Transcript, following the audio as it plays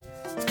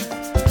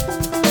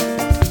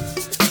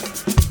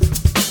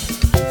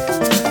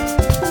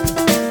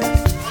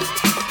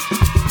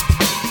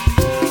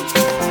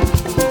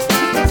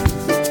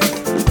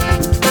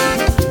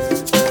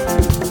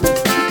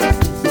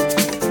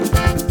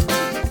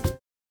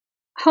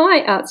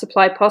Hi, Art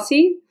Supply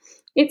Posse.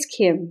 It's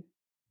Kim.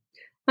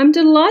 I'm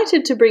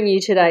delighted to bring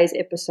you today's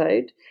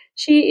episode.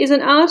 She is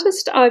an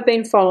artist I've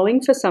been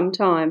following for some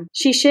time.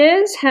 She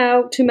shares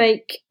how to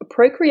make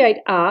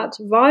Procreate art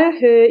via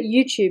her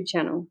YouTube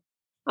channel.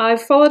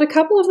 I've followed a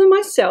couple of them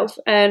myself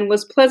and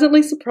was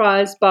pleasantly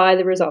surprised by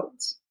the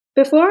results.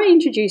 Before I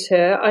introduce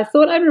her, I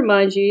thought I'd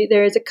remind you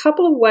there is a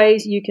couple of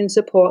ways you can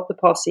support the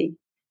posse.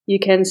 You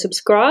can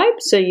subscribe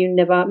so you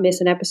never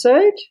miss an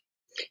episode.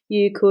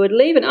 You could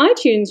leave an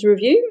iTunes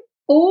review,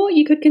 or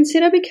you could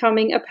consider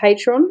becoming a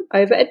patron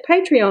over at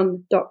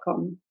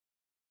patreon.com.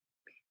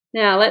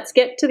 Now, let's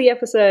get to the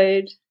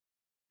episode.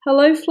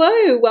 Hello,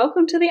 Flo.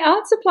 Welcome to the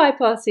Art Supply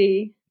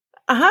Posse.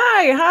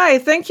 Hi.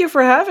 Thank you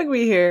for having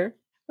me here.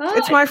 Hi.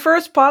 It's my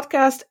first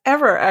podcast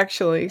ever,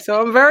 actually,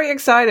 so I'm very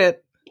excited.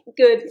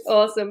 Good.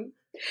 Awesome.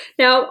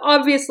 Now,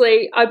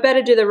 obviously, I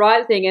better do the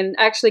right thing and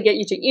actually get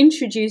you to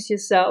introduce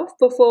yourself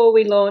before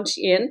we launch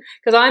in,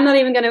 because I'm not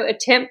even going to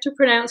attempt to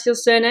pronounce your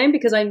surname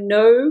because I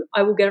know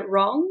I will get it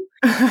wrong.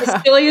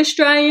 A silly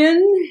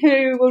Australian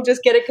who will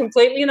just get it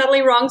completely and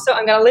utterly wrong, so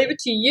I'm going to leave it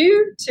to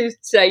you to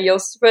say your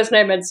first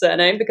name and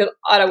surname because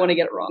I don't want to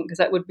get it wrong because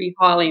that would be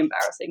highly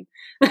embarrassing.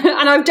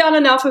 And I've done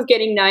enough of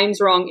getting names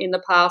wrong in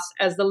the past,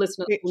 as the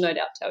listeners will no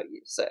doubt tell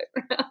you, so...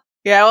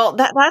 Yeah, well,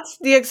 that's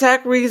the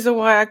exact reason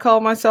why I call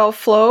myself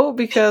Flo,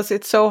 because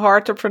it's so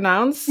hard to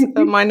pronounce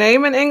my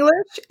name in English.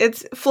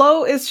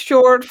 Flo is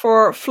short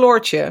for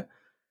Floortje.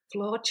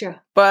 Floortje.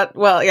 But,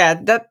 well, yeah,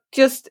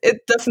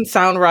 it doesn't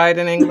sound right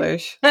in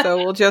English. So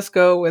we'll just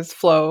go with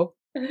Flo.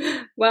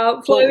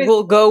 Well,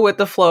 we'll go with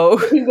the flow.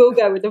 We will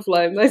go with the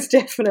flow, most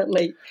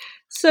definitely.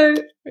 So,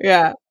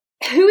 yeah,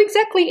 who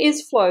exactly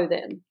is Flo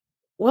then?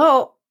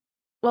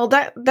 Well,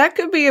 that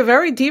could be a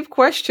very deep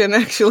question,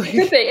 actually.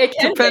 It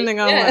can depending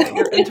be, on yeah.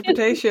 your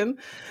interpretation.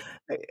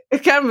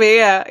 It can be,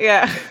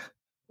 yeah.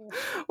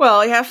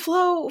 Well, yeah,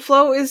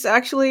 Flo is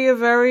actually a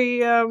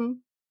very,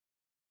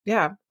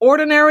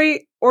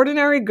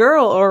 ordinary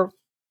girl or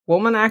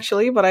woman,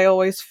 actually. But I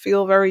always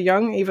feel very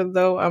young, even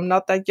though I'm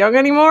not that young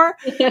anymore.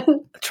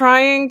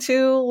 Trying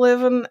to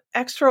live an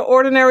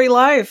extraordinary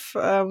life,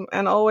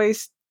 and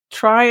always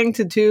trying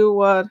to do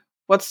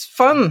what's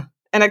fun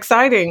and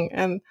exciting,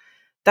 and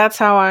that's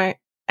how I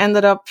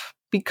ended up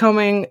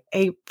becoming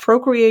a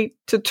Procreate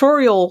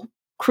tutorial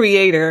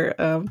creator.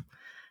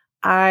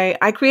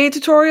 I create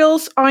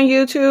tutorials on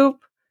YouTube,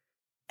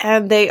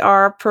 and they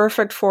are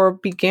perfect for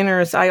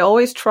beginners. I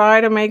always try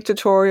to make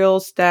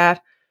tutorials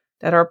that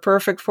are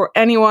perfect for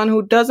anyone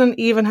who doesn't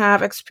even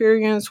have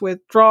experience with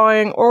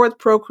drawing or with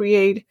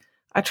Procreate.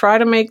 I try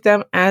to make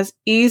them as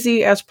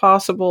easy as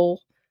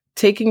possible,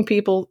 taking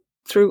people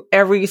through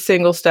every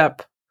single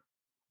step.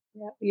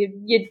 Yeah,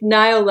 you'd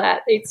nail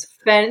that. It's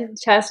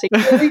fantastic.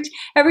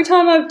 Every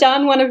time I've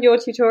done one of your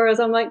tutorials,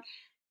 I'm like,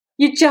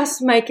 you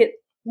just make it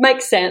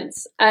make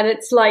sense. And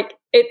it's like,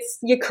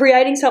 you're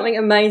creating something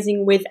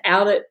amazing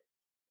without it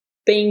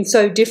being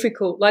so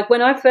difficult. Like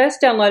when I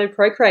first downloaded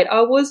Procreate,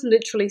 I was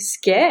literally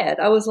scared.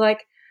 I was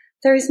like,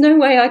 there is no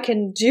way I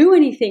can do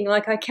anything.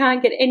 Like I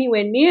can't get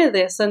anywhere near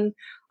this. And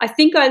I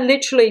think I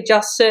literally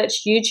just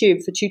searched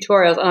YouTube for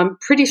tutorials, and I'm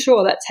pretty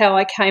sure that's how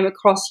I came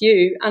across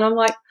you. And I'm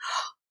like,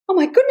 oh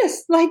my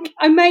goodness, like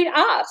I made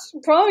art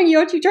following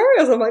your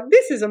tutorials. I'm like,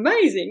 this is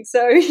amazing.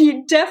 So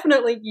you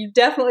definitely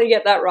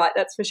get that right.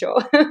 That's for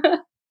sure.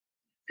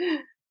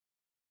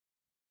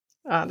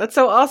 That's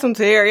so awesome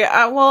to hear.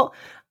 Yeah, well,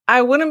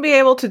 I wouldn't be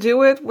able to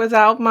do it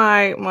without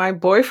my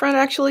boyfriend.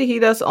 Actually, he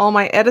does all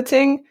my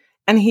editing,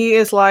 and he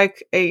is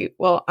like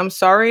I'm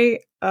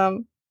sorry,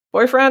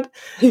 boyfriend.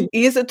 He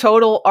is a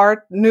total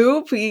art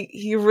noob.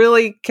 He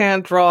really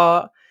can't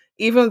draw.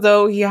 Even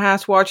though he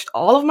has watched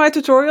all of my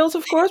tutorials,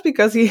 of course,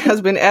 because he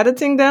has been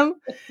editing them,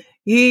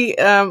 he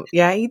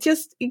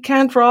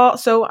can't draw.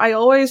 So I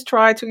always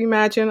try to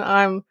imagine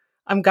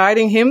I'm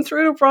guiding him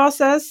through the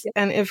process. Yep.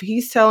 And if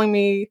he's telling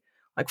me,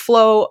 like,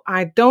 Flo,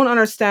 I don't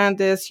understand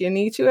this, you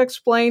need to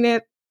explain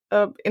it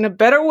in a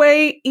better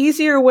way,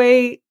 easier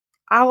way,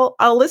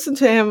 I'll listen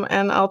to him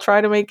and I'll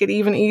try to make it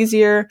even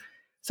easier.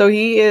 So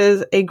he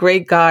is a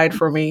great guide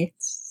for me.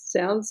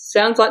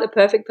 Sounds like the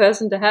perfect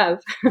person to have.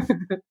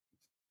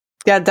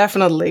 Yeah,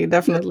 definitely.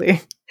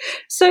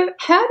 So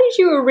how did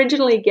you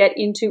originally get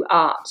into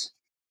art?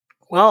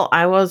 Well,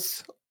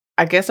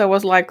 I guess I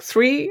was like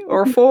 3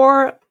 or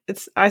 4.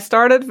 I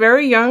started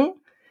very young,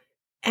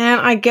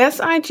 and I guess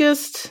I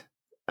just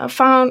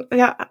found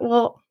out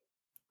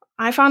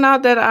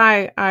that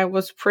I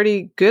was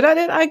pretty good at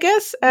it, I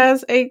guess,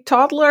 as a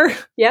toddler.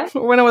 Yeah.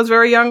 When I was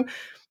very young.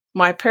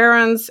 My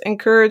parents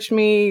encouraged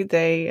me.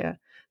 They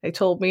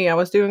told me I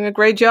was doing a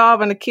great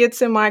job, and the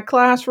kids in my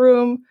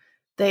classroom,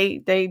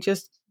 they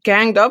just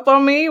ganged up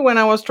on me when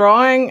I was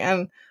drawing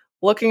and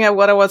looking at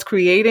what I was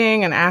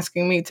creating and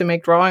asking me to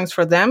make drawings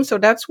for them. So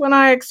that's when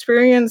I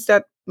experienced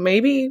that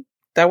maybe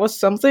that was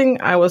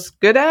something I was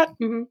good at.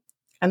 Mm-hmm.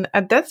 And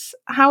that's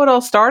how it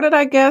all started,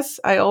 I guess.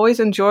 I always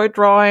enjoyed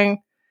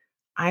drawing.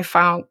 I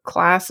found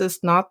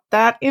classes not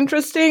that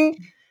interesting.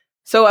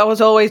 So I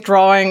was always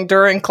drawing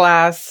during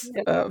class,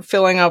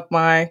 filling up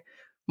my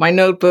my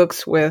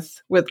notebooks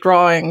with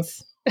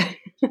drawings.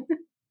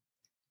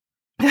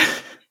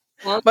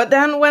 But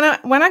then when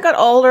I got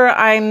older,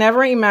 I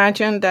never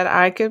imagined that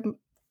I could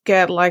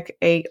get like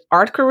a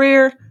art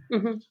career.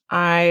 Mm-hmm.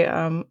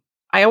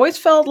 I always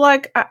felt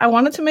like I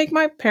wanted to make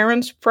my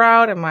parents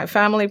proud and my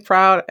family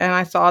proud, and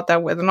I thought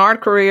that with an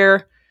art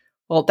career,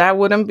 well, that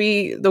wouldn't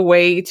be the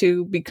way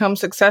to become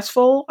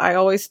successful. I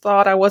always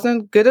thought I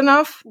wasn't good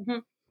enough. Mm-hmm.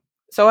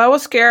 So I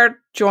was scared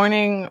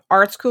joining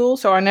art school,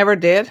 so I never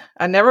did.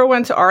 I never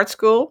went to art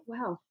school.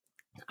 Wow.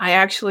 I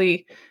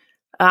actually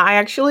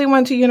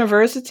went to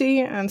university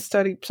and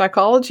studied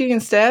psychology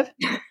instead.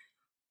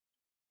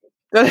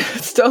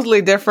 It's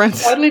totally different.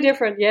 Totally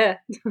different, yeah.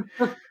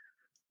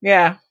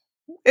 Yeah.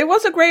 It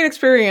was a great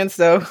experience,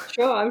 though.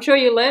 Sure, I'm sure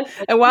you learned.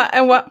 And what?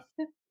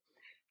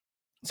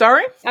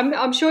 Sorry?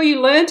 I'm sure you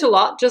learned a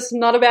lot, just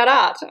not about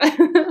art.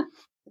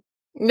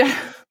 Yeah.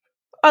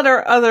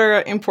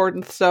 Other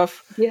important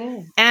stuff.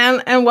 Yeah.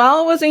 And while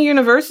I was in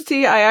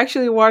university, I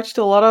actually watched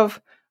a lot of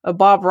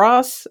Bob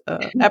Ross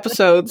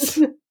episodes.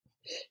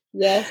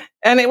 Yeah.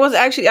 And it was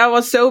actually, I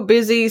was so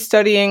busy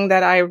studying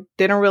that I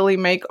didn't really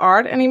make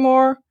art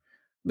anymore,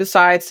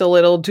 besides the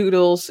little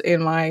doodles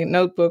in my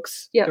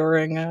notebooks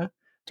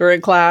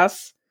during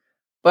class.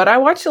 But I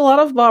watched a lot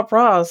of Bob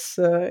Ross,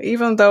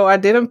 even though I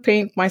didn't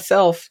paint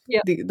myself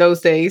those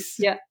days.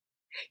 Yeah.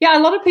 Yeah,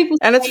 a lot of people.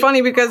 And it's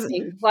funny because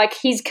like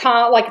he's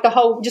can't like the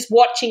whole just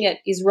watching it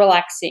is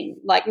relaxing,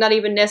 like not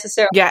even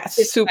necessarily. Yeah,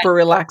 it's super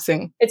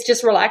relaxing. It's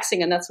just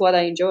relaxing, and that's why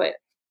they enjoy it.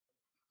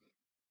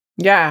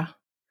 Yeah,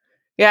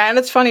 yeah, and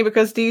it's funny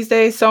because these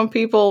days some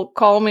people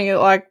call me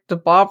like the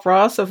Bob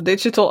Ross of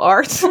digital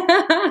art.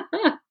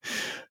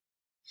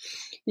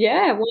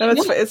 Yeah, well, and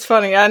it's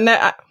funny.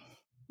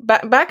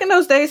 Back in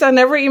those days, I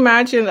never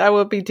imagined I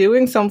would be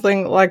doing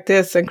something like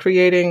this and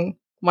creating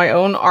my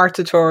own art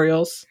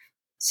tutorials.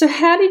 So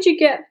how did you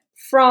get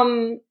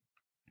from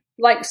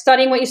like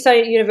studying what you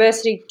studied at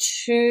university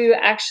to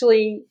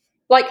actually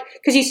like,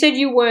 because you said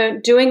you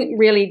weren't doing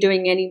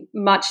any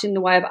much in the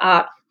way of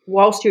art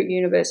whilst you're at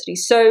university.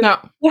 So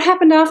What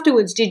happened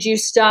afterwards? Did you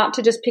start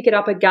to just pick it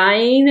up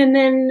again and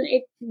then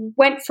it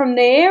went from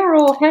there,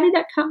 or how did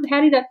that come?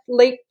 How did that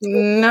leap?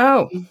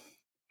 No.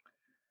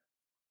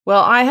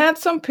 Well, I had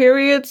some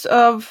periods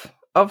of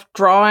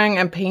drawing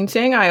and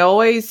painting. I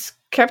always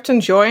kept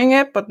enjoying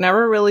it, but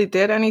never really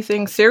did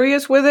anything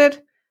serious with it.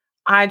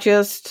 I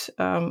just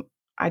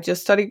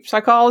studied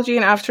psychology,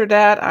 and after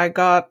that, I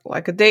got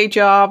like a day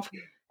job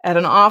at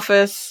an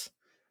office,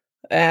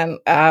 and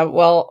I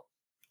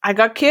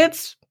got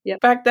kids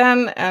back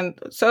then, and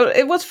so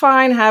it was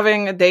fine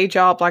having a day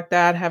job like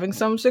that, having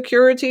some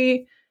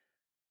security,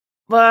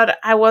 but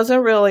I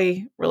wasn't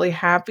really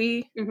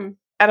happy. Mm-hmm.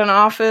 At an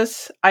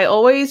office. I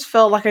always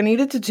felt like I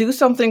needed to do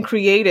something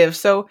creative.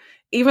 So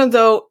even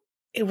though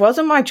it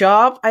wasn't my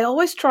job, I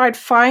always tried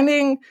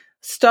finding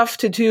stuff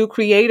to do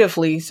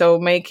creatively. So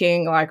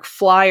making like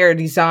flyer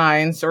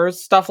designs or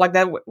stuff like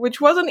that, which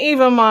wasn't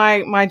even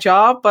my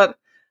job, but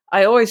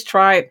I always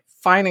tried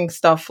finding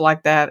stuff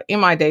like that in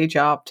my day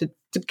job to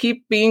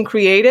keep being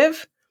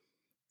creative.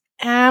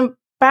 And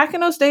back in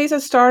those days, I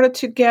started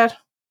to get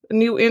a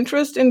new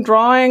interest in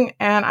drawing,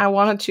 and I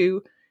wanted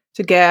to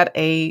get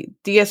a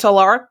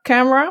DSLR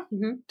camera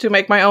to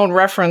make my own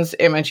reference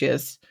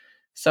images.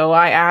 So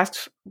I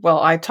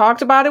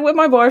talked about it with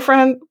my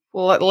boyfriend.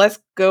 Well, let's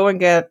go and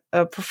get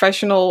a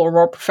professional or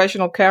more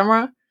professional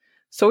camera.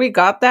 So we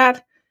got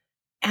that.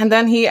 And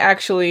then he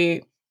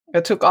actually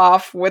took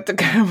off with the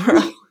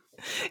camera.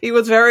 He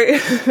was very,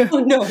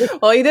 oh, no.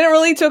 Well, he didn't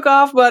really took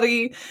off, but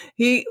he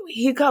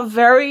got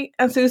very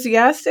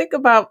enthusiastic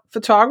about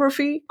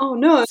photography. Oh,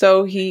 no.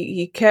 So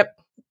he kept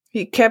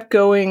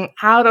going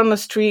out on the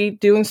street,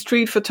 doing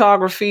street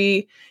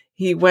photography.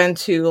 He went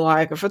to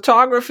like a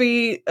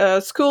photography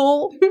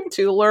school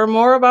to learn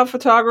more about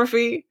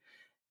photography.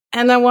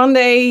 And then one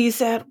day he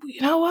said,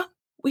 you know what?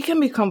 We can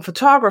become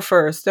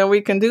photographers. Then we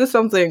can do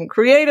something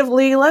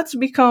creatively. Let's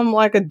become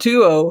like a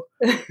duo.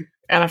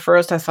 And at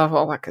first I thought,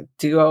 well, like a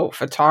duo of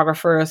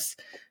photographers.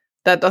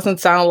 That doesn't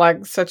sound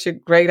like such a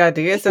great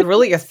idea. Is it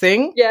really a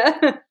thing?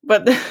 Yeah.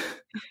 But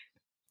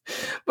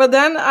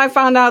then I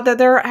found out that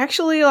there are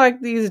actually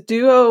like these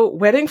duo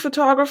wedding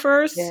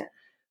photographers. Yeah.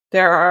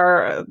 There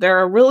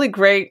are really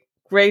great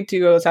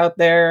duos out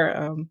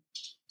there.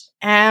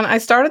 And I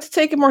started to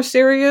take it more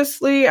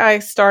seriously. I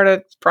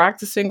started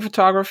practicing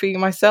photography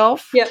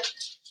myself. Yep.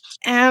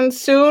 And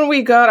soon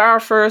we got our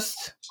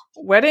first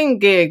wedding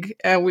gig,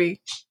 and we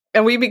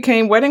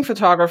became wedding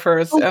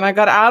photographers. Oh. And I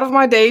got out of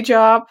my day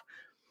job,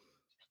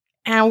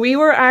 and we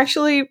were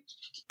actually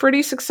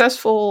pretty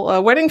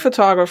successful wedding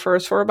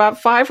photographers for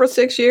about 5 or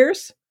 6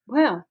 years.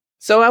 Wow.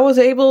 So I was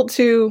able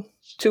to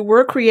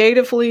work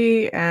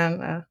creatively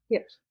and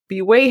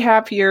be way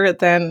happier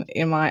than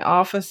in my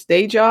office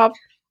day job.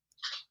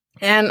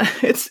 And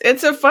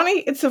it's a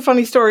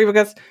funny story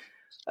because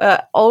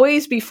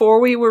always before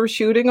we were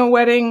shooting a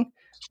wedding,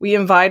 we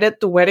invited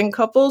the wedding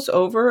couples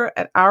over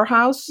at our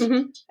house,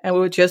 and we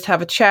would just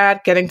have a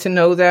chat, getting to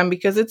know them,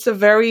 because it's a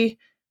very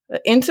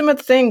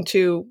intimate thing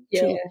to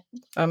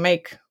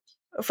make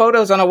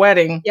photos on a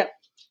wedding. Yep.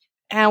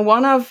 And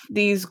one of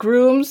these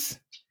grooms,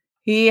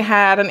 he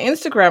had an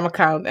Instagram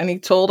account, and he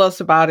told us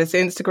about his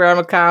Instagram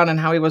account and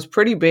how he was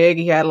pretty big.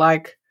 He had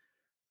like,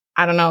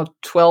 I don't know,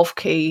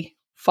 12K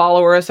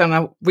followers,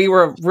 and we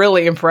were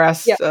really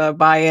impressed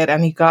by it.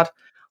 And he got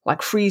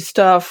like free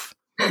stuff,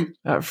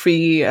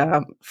 free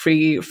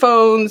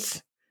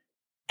phones.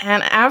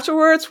 And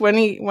afterwards, when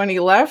he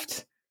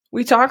left,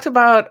 we talked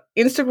about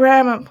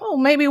Instagram,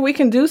 and maybe we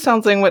can do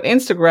something with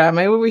Instagram.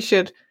 Maybe we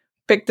should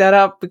pick that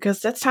up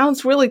because that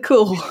sounds really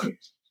cool.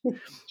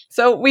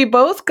 So we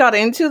both got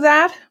into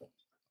that.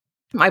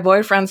 My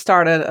boyfriend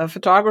started a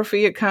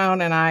photography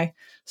account, and I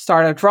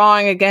started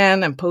drawing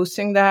again and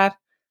posting that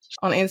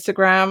on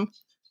Instagram.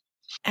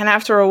 And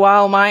after a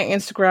while, my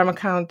Instagram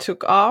account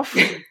took off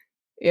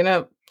in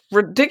a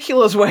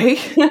ridiculous way.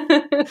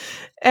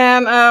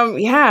 And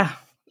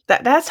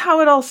that's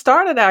how it all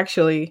started,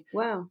 actually.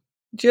 Wow.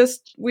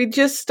 We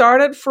just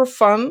started for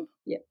fun.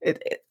 Yeah.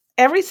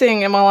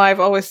 Everything in my life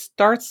always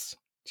starts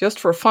just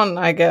for fun,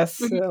 I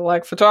guess. Mm-hmm.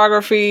 Like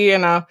photography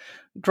and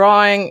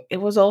drawing. It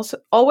was also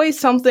always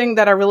something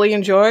that I really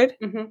enjoyed.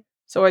 Mm-hmm.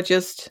 So I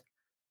just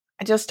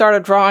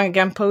started drawing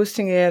again,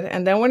 posting it.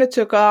 And then when it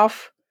took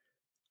off,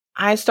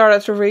 I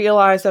started to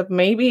realize that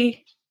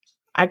maybe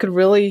I could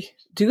really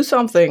do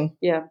something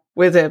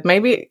with it.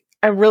 Maybe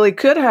I really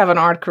could have an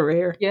art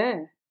career. Yeah,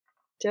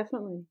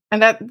 definitely.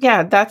 And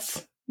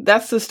that's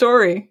the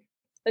story.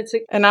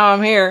 And now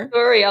I'm here.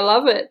 Story, I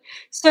love it.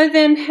 So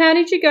then how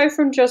did you go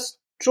from just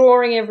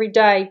drawing every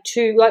day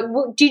to, like,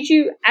 did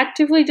you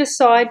actively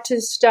decide to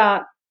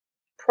start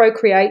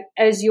Procreate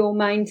as your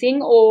main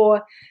thing,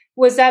 or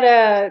was that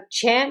a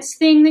chance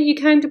thing that you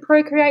came to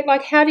Procreate?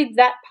 Like, how did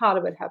that part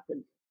of it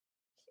happen?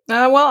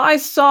 Well, I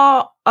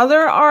saw other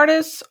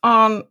artists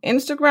on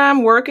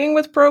Instagram working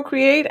with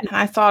Procreate, and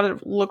I thought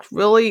it looked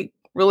really,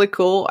 really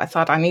cool. I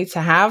thought I need to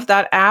have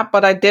that app,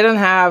 but I didn't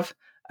have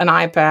an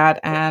iPad,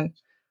 and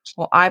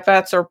well,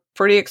 iPads are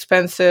pretty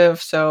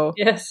expensive. So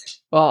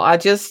yes, well, I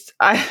just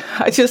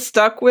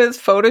stuck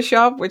with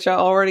Photoshop, which I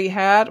already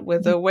had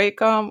with the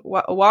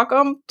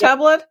Wacom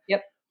tablet.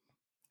 Yep.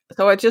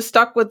 So I just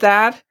stuck with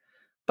that.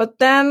 But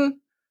then,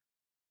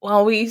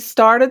 well, we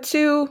started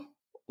to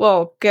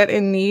get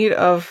in need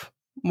of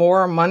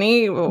more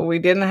money. We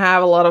didn't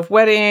have a lot of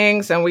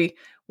weddings, and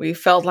we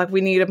felt like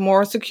we needed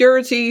more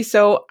security.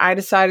 So I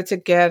decided to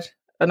get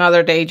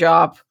another day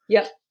job.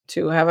 Yep.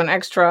 To have an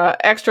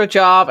extra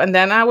job, and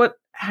then I would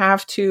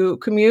have to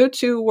commute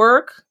to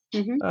work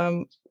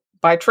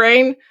by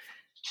train.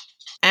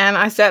 And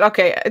I said,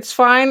 okay, it's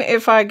fine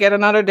if I get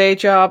another day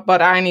job,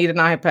 but I need an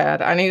iPad.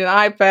 I need an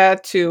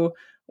iPad to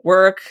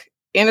work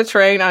in a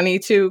train. I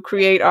need to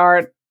create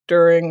art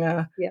during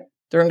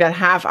that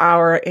half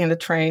hour in the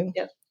train.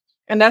 Yep.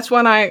 And that's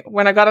when I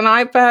got an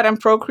iPad and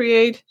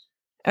Procreate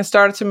and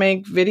started to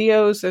make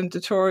videos and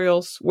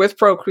tutorials with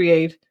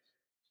Procreate.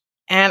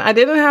 And I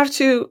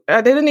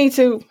didn't need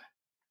to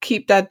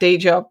keep that day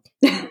job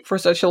for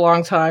such a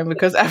long time,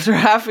 because after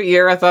half a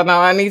year, I thought, no,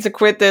 I need to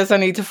quit this. I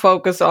need to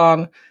focus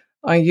on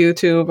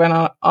YouTube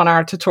and on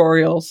our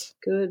tutorials.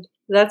 Good.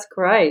 That's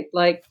great.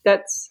 Like,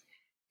 that's,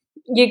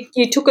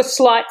 you took a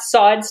slight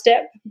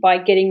sidestep by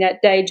getting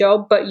that day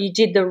job, but you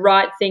did the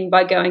right thing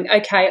by going,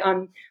 okay,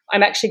 I'm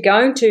actually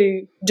going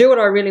to do what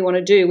I really want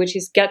to do, which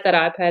is get that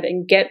iPad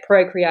and get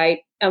Procreate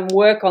and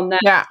work on that.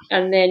 Yeah.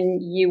 And then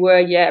you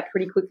were,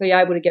 pretty quickly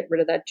able to get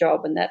rid of that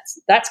job. And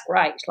that's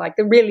great. Like,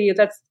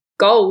 that's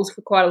goals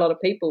for quite a lot of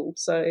people.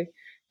 So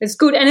it's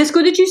good. And it's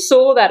good that you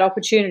saw that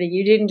opportunity.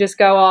 You didn't just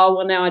go, oh,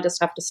 well, now I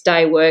just have to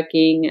stay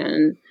working,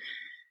 and,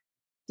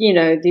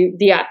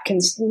 the app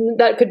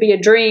that could be a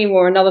dream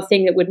or another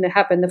thing that wouldn't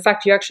happen. The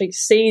fact you actually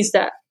seized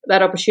that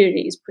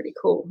opportunity is pretty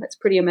cool. That's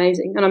pretty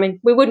amazing. And I mean,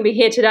 we wouldn't be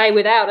here today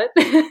without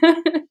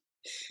it.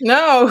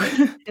 No.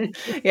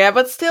 Yeah,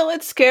 but still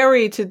it's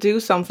scary to do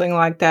something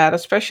like that,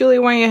 especially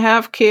when you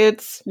have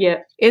kids. Yeah.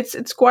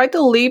 It's quite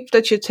the leap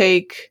that you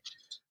take,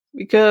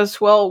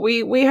 because, well,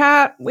 we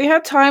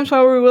had times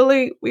where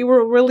we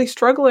were really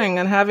struggling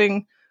and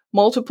having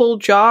multiple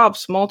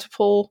jobs,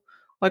 multiple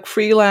like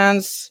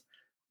freelance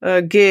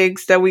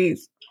gigs that we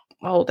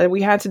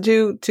had to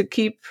do to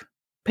keep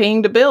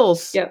paying the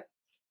bills. Yeah.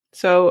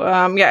 So,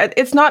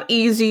 it's not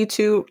easy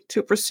to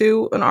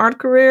pursue an art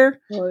career,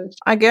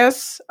 I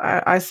guess.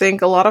 I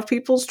think a lot of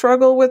people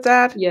struggle with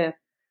that. Yeah.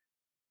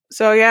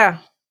 So,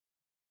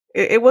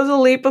 it was a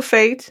leap of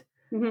faith.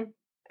 Mm-hmm.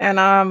 And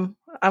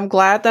I'm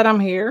glad that I'm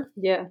here.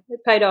 Yeah, it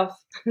paid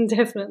off,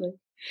 definitely.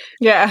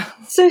 Yeah.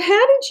 So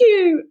how did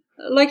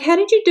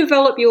you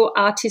develop your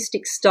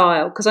artistic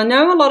style? Because I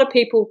know a lot of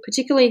people,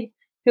 particularly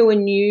who are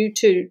new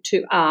to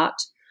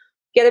art,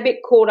 get a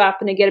bit caught up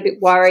and they get a bit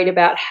worried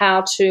about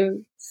how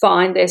to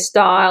find their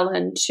style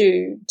and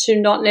to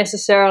not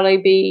necessarily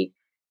be,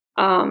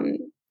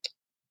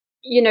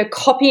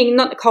 copying,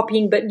 not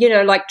copying, but,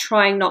 like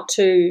trying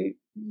to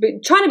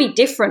be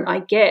different, I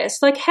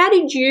guess. Like, how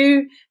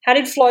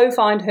did Flo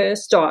find her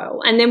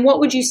style? And then what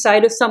would you say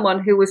to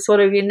someone who was sort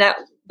of in that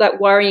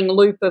worrying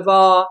loop of,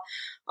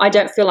 I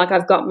don't feel like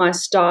I've got my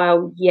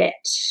style yet?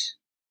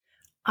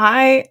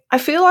 I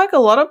feel like a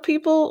lot of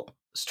people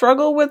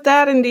struggle with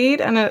that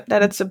indeed, and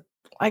that it's a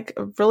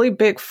really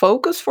big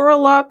focus for a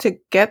lot to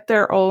get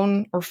their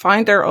own or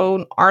find their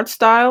own art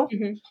style.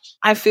 Mm-hmm.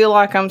 I feel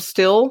like I'm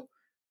still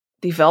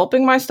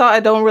developing my style. I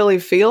don't really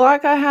feel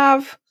like I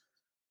have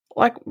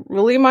like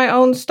really my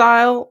own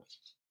style,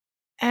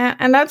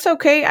 and that's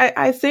okay.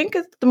 I think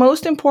the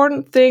most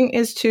important thing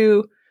is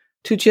to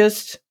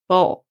just,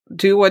 well,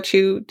 do what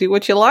you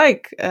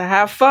like,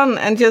 have fun,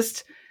 and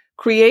just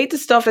create the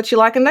stuff that you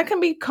like, and that can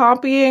be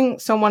copying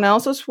someone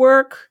else's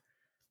work.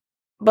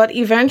 But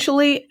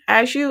eventually,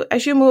 as you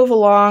move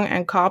along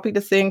and copy the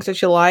things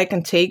that you like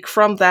and take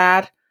from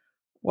that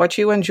what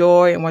you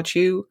enjoy and what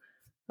you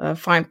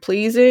find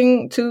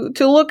pleasing to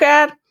look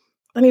at,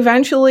 then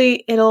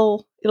eventually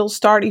it'll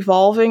start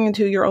evolving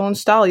into your own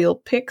style. You'll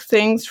pick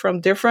things from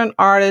different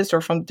artists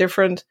or from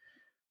different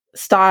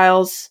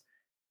styles,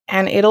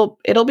 and it'll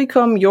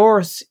become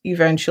yours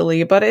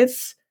eventually. But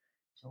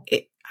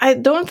I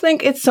don't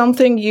think it's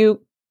something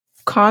you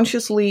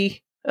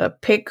consciously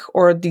pick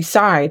or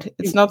decide.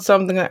 It's not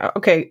something that,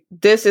 okay,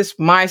 this is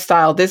my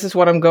style, this is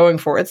what I'm going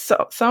for. It's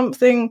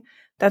something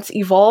that's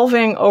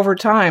evolving over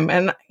time.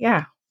 And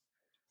yeah,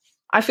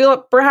 I feel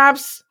like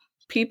perhaps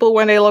people,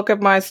 when they look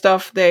at my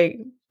stuff,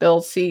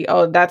 they'll see,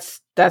 oh, that's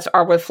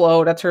Art with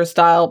Flo, that's her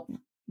style.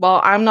 Well,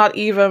 I'm not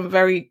even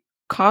very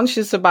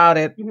conscious about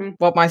it,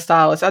 what my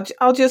style is.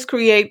 I'll just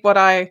create what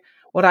I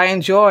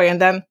enjoy,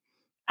 and then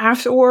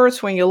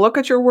afterwards, when you look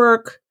at your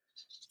work,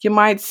 you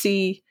might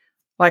see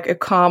like a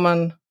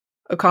common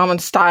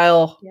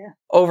style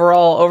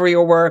overall over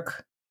your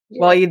work. Yeah.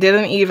 Well, you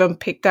didn't even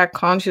pick that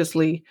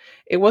consciously.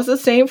 It was the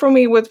same for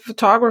me with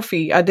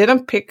photography. I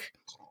didn't pick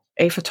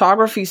a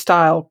photography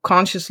style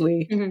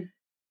consciously. And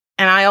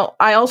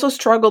I also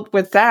struggled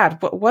with that.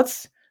 But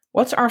what's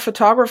our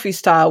photography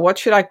style? What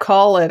should I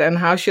call it? And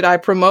how should I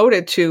promote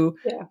it to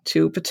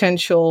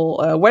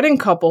potential wedding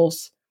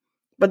couples?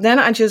 But then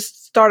I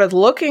just started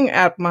looking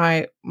at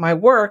my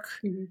work,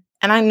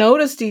 and I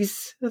noticed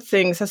these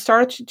things. I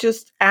started to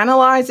just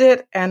analyze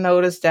it and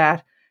notice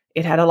that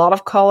it had a lot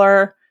of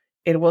color.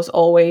 It was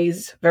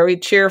always very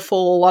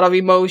cheerful, a lot of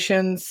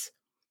emotions.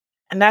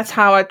 And that's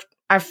how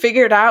I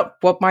figured out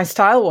what my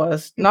style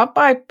was, not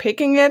by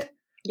picking it,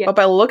 but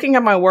by looking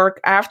at my work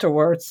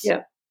afterwards.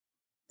 Yeah,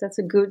 that's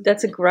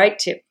a great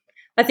tip.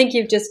 I think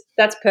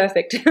that's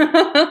perfect.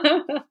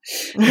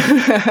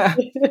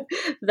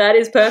 That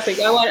is perfect.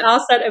 I won't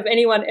ask that of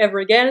anyone ever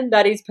again.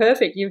 That is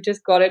perfect. You've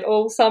just got it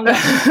all summed up.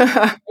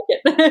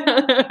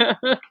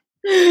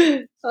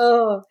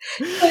 Oh,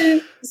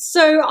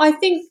 so I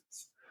think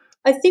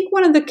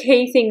one of the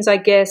key things, I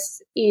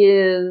guess,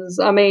 is,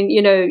 I mean,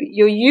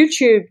 your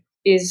YouTube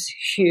is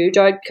huge.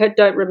 I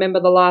don't remember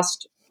the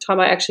last time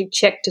I actually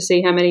checked to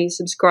see how many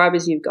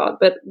subscribers you've got,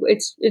 but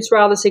it's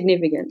rather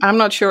significant. I'm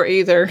not sure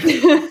either.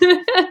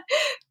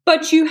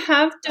 But you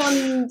have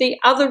done the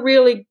other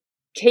really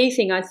key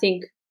thing, I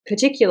think,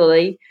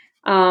 particularly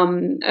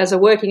as a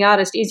working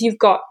artist, is you've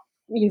got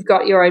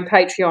your own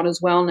Patreon as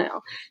well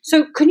now.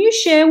 So can you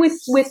share with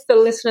the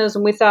listeners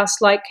and with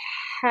us, like,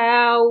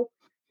 how,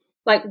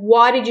 like,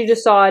 why did you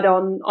decide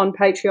on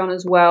Patreon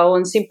as well,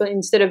 and simply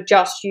instead of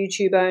just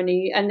YouTube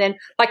only? And then,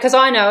 like, because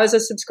I know as a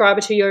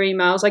subscriber to your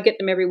emails, I get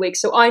them every week,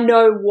 so I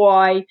know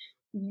why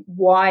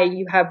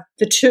you have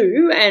the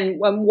two and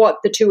what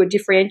the two are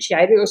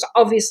differentiated. Because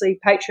obviously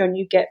Patreon,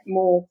 you get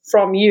more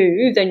from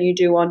you than you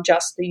do on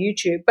just the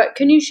YouTube. But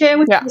can you share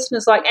with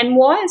listeners, like, and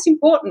why it's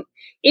important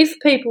if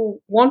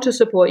people want to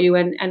support you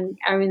and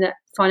are in that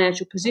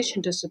financial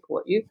position to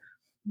support you?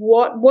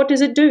 What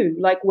does it do?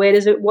 Like,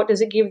 what does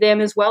it give them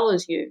as well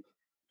as you?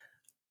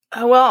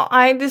 Well,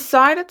 I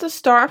decided to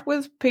start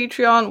with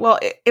Patreon. Well,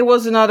 it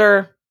was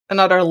another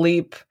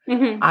leap.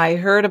 I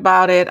heard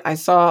about it. I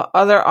saw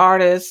other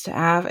artists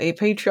have a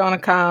Patreon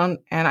account,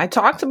 and I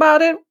talked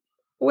about it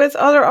with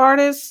other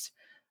artists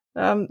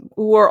who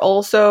were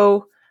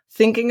also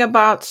thinking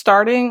about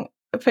starting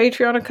a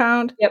Patreon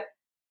account. Yep.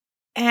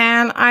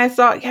 And I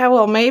thought, yeah,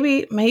 well,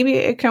 maybe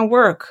it can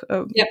work.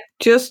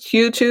 Just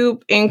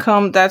YouTube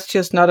income, that's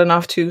just not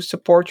enough to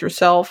support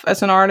yourself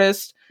as an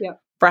artist. Yeah.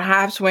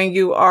 Perhaps when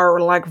you are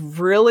like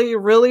really,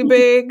 really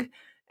big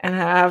and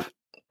have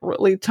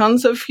really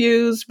tons of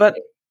views, but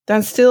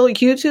then still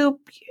YouTube,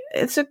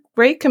 it's a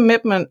great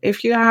commitment.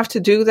 If you have to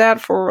do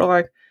that for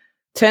like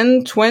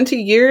 10, 20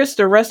 years,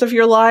 the rest of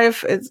your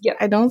life,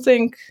 I don't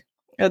think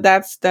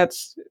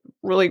that's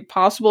really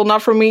possible.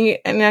 Not for me.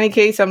 In any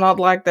case, I'm not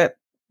like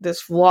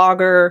this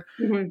vlogger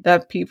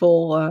that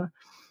people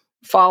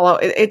follow.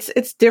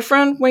 It's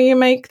different when you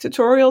make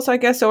tutorials, I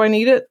guess. So I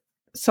needed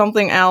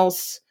something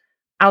else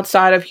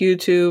outside of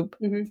YouTube,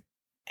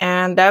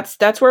 and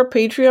that's where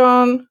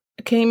Patreon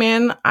came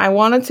in. I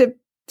wanted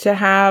to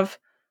have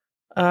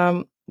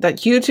that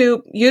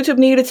YouTube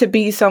needed to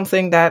be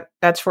something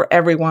that's for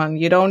everyone.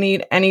 You don't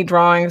need any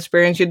drawing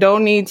experience. You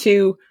don't need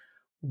to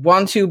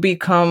want to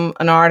become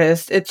an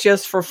artist. It's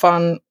just for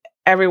fun.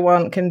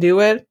 Everyone can do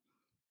it.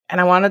 And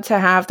I wanted to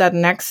have that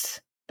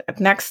next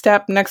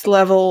step, next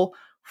level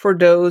for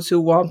those who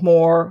want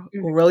more,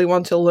 who really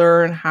want to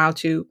learn how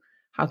to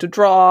how to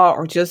draw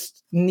or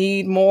just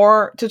need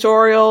more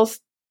tutorials.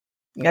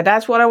 Yeah,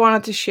 that's what I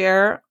wanted to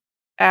share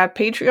at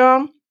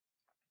Patreon.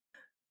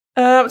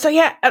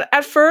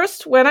 At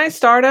first, when I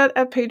started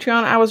at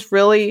Patreon, I was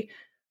really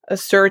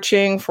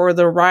searching for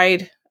the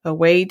right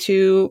way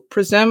to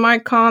present my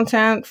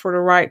content, for the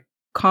right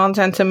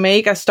content to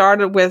make. I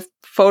started with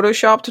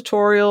Photoshop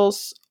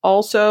tutorials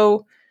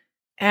also,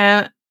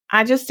 and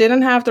I just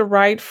didn't have the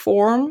right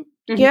form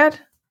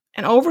yet.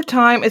 And over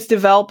time, it's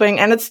developing,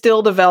 and it's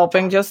still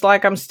developing, just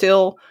like I'm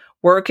still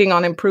working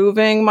on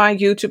improving my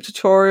YouTube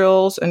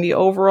tutorials and the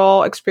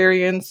overall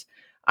experience.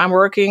 I'm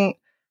working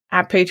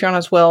at Patreon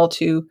as well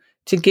to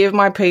give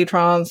my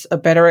patrons a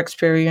better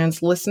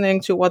experience, listening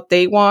to what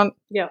they want.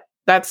 Yeah.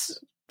 That's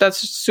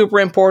super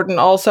important.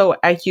 Also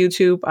at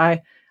YouTube,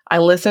 I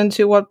listen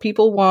to what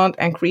people want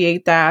and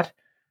create that.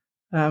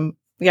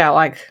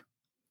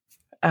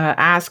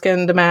 Ask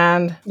and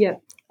demand. Yeah.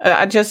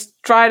 I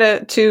just try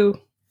to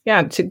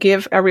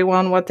give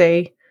everyone what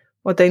they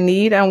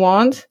need and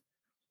want.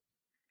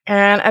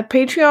 And at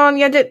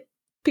Patreon,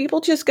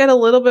 people just get a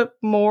little bit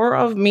more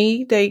of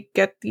me. They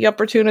get the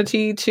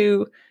opportunity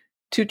to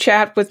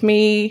chat with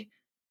me,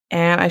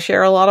 and I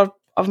share a lot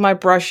of my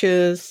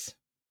brushes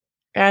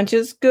and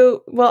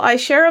I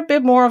share a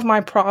bit more of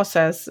my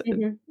process.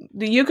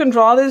 The You Can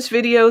Draw This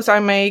videos I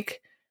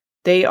make,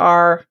 they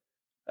are,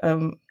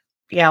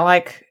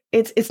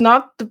 it's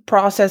not the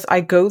process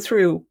I go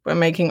through when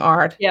making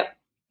art. Yep.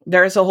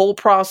 There's a whole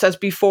process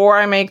before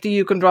I make the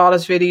You Can Draw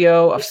This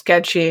video of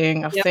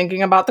sketching, of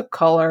thinking about the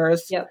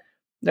colors. Yep.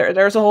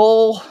 There's a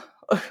whole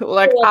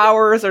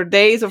hours or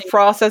days of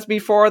process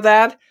before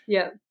that.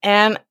 Yeah.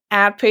 And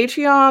at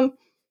Patreon,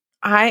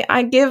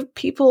 I give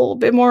people a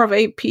bit more of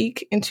a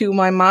peek into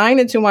my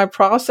mind, into my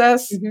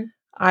process.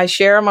 I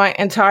share my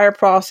entire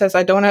process.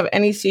 I don't have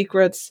any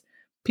secrets.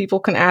 People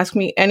can ask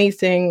me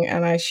anything,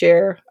 and I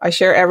share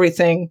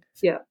everything.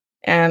 Yeah.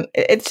 And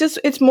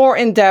it's more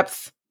in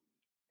depth,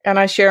 and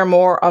I share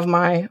more of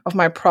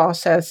my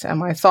process and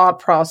my thought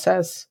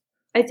process.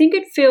 I think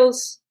it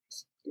feels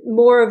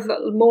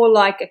more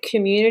like a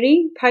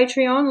community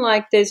Patreon.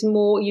 Like there's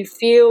more, you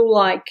feel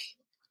like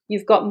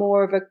you've got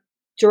more of a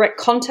direct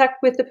contact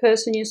with the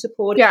person you're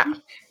supporting. Yeah.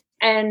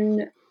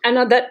 And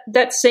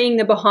that seeing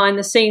the behind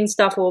the scenes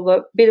stuff or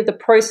the bit of the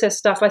process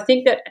stuff, I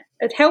think that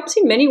it helps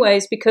in many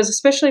ways, because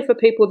especially for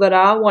people that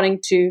are wanting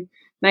to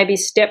maybe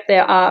step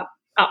their art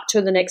up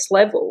to the next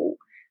level,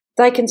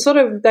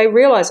 they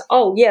realize,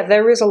 oh yeah,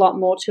 there is a lot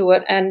more to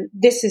it, and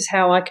this is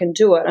how I can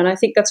do it. And I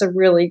think that's a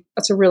really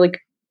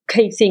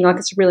key thing. Like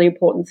it's a really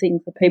important thing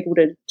for people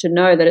to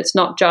know that it's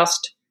not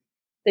just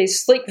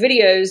these sleek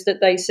videos that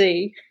they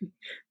see.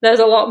 There's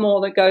a lot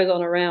more that goes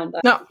on around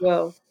that as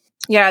well.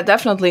 Yeah,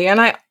 definitely. And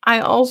I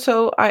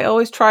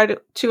always try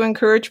to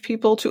encourage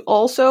people to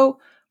also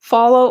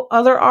follow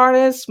other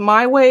artists.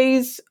 My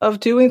ways of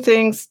doing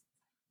things,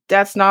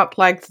 that's not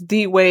like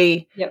the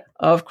way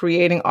of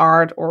creating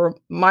art, or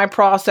my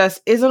process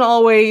isn't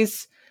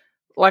always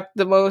like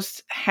the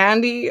most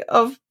handy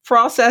of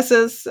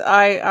processes.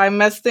 I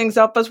mess things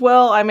up as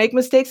well. I make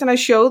mistakes, and I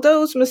show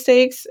those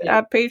mistakes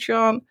at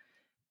Patreon.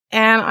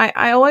 And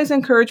I always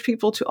encourage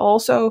people to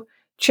also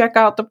check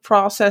out the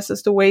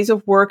processes, the ways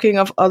of working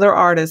of other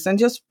artists, and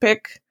just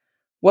pick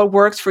what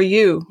works for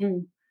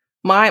you.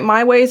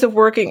 My ways of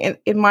working,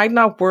 it might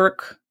not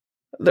work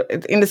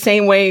in the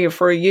same way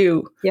for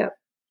you. Yeah.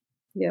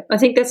 Yeah. I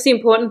think that's the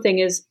important thing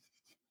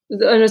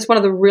and it's one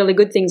of the really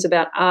good things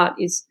about art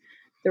is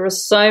there are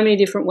so many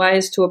different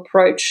ways to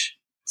approach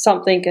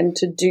something and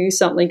to do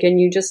something, and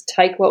you just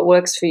take what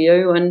works for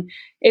you. And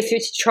if you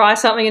try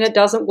something and it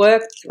doesn't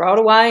work, throw it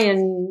away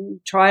and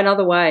try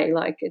another way.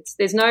 Like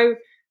there's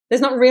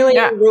not really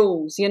any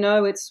rules,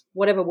 it's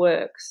whatever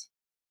works.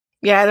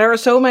 Yeah, there are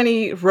so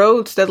many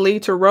roads that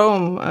lead to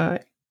Rome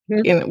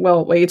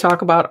when you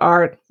talk about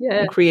art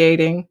and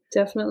creating.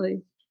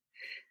 Definitely.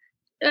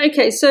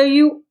 Okay, so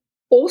you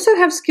also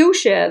have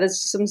Skillshare.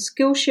 There's some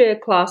Skillshare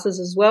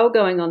classes as well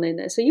going on in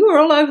there. So you are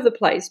all over the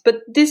place.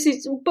 But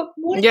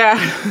what? Yeah.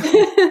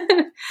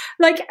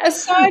 Like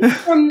aside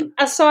from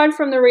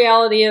the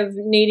reality of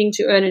needing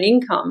to earn an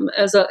income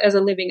as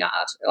a living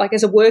art, like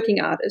as a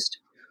working artist,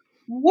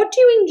 what do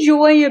you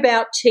enjoy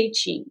about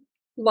teaching?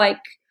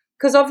 Like,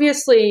 because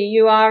obviously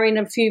you are in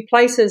a few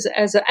places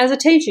as a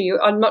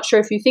teacher. I'm not sure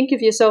if you think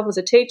of yourself as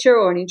a teacher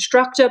or an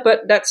instructor,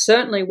 but that's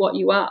certainly what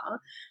you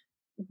are.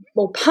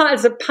 Well,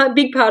 it's a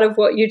big part of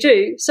what you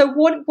do. So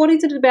what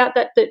is it about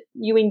that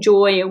you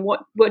enjoy, and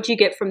what do you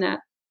get from that?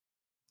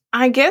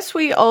 I guess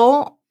we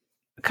all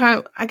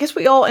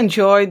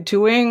enjoy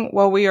doing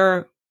what we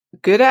are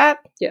good at.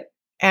 Yeah.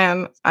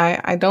 And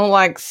I don't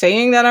like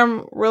saying that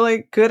I'm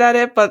really good at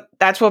it, but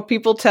that's what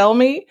people tell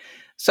me.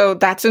 So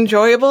that's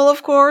enjoyable,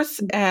 of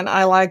course. And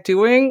I like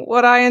doing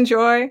what I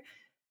enjoy.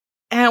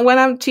 And when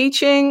I'm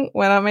teaching,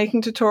 when I'm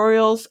making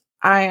tutorials,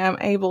 I am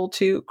able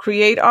to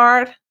create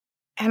art,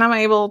 and I'm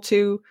able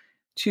to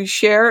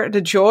share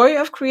the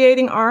joy of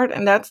creating art.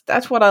 And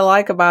that's what I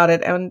like about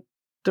it. And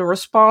the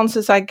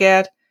responses I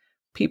get,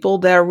 people,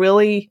 they're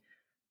really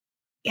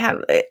yeah,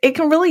 it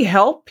can really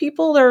help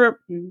people. There are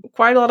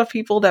quite a lot of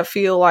people that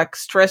feel like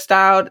stressed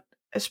out,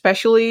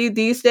 especially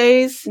these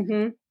days,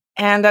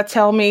 and that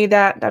tell me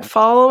that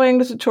following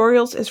the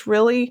tutorials is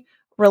really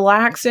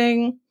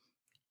relaxing,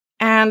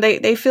 and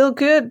they feel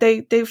good.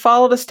 They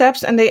follow the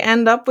steps and they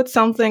end up with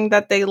something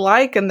that they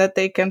like and that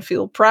they can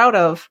feel proud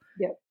of.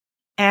 Yep.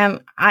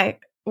 And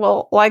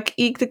well, like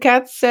Eek the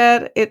cat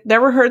said, it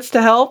never hurts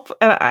to help.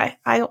 And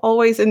I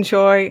always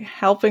enjoy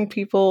helping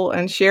people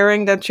and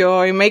sharing that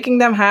joy, making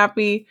them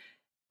happy.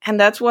 And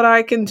that's what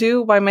I can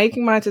do by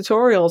making my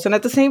tutorials. And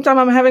at the same time,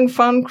 I'm having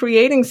fun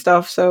creating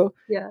stuff. So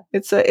yeah,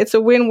 it's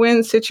a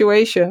win-win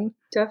situation.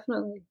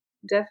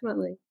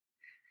 Definitely.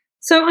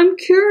 So I'm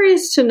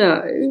curious to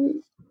know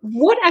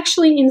what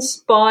actually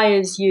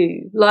inspires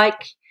you.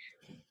 Like,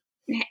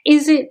 are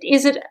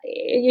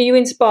you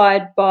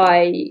inspired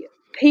by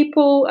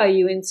people? Are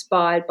you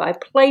inspired by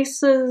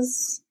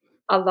places?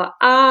 Other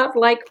art?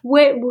 Like,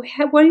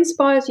 what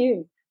inspires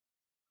you?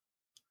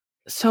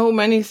 So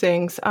many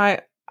things.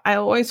 I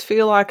always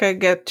feel like I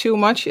get too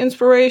much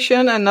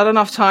inspiration and not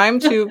enough time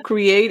to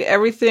create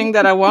everything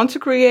that I want to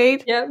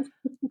create. Yep.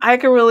 I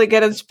can really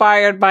get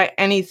inspired by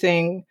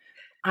anything.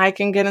 I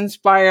can get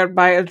inspired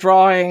by a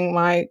drawing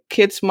my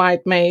kids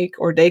might make,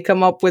 or they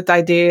come up with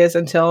ideas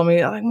and tell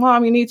me, like,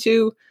 Mom, you need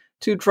to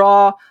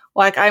draw.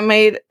 Like, I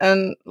made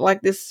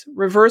this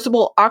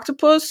reversible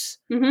octopus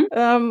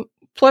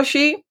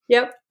plushie.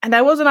 Yep. And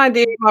that was an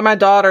idea by my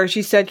daughter.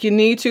 She said, you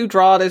need to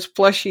draw this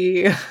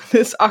plushie,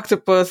 this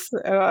octopus.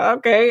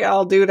 Okay,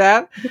 I'll do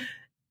that.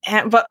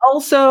 But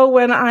also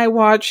when I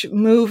watch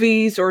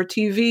movies or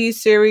TV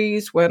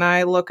series, when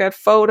I look at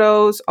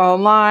photos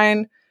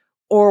online,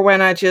 or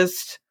when I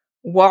just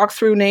walk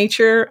through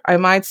nature, I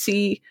might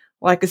see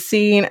like a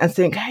scene and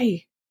think,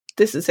 hey,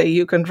 this is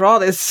you can draw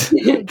this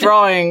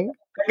drawing.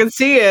 I can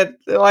see it,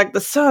 like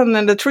the sun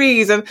and the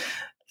trees. And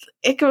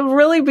it can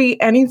really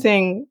be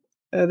anything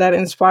that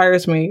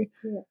inspires me.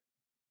 Yeah.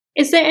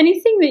 Is there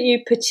anything that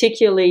you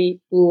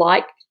particularly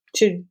like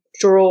to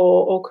draw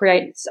or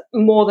create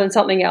more than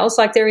something else?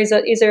 Like, is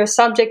there a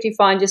subject you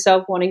find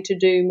yourself wanting to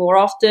do more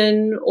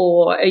often,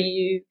 or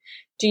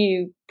do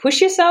you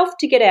push yourself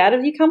to get out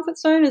of your comfort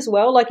zone as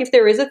well? Like, if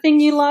there is a thing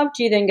you love,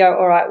 do you then go,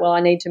 all right, well, I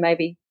need to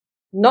maybe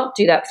not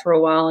do that for a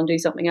while and do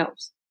something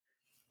else?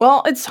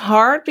 Well, it's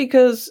hard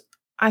because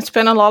I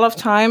spend a lot of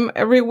time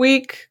every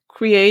week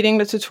creating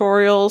the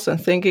tutorials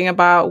and thinking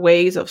about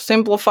ways of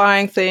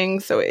simplifying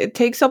things. So it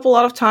takes up a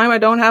lot of time. I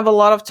don't have a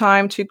lot of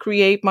time to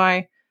create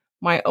my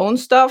own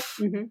stuff.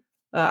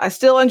 I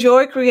still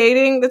enjoy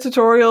creating the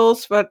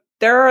tutorials, but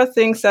there are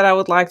things that I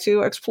would like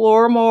to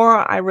explore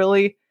more. I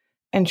really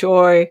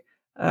enjoy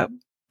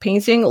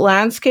painting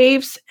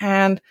landscapes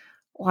and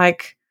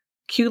like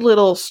cute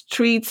little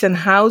streets and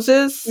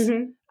houses.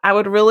 I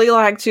would really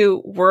like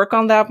to work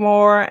on that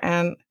more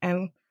and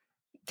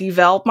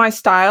develop my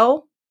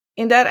style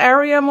in that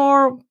area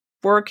more,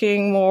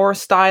 working more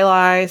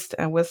stylized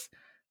and with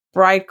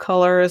bright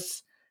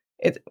colors.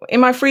 In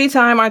my free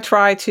time, I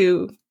try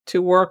to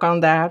work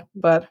on that,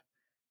 but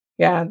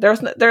yeah,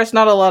 there's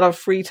not a lot of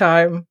free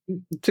time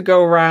to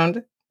go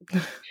around.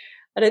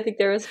 I don't think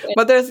there is.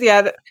 But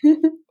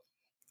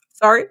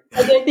sorry?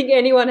 I don't think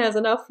anyone has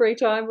enough free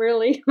time,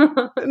 really.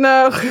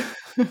 No.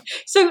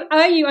 So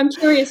I'm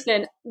curious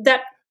then,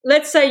 that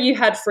let's say you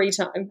had free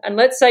time and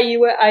let's say you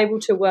were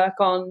able to work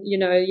on,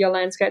 your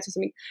landscapes or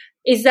something.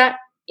 Is that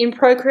in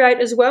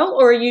Procreate as well,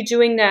 or are you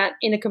doing that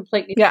in a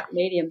completely different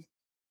medium?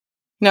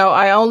 No,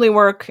 I only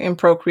work in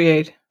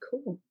Procreate.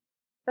 Cool.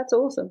 That's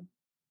awesome.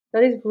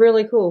 That is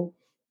really cool.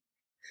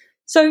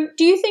 So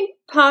do you think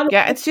part of...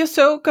 Yeah, it's just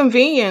so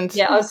convenient.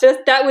 Yeah,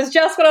 that was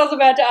just what I was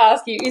about to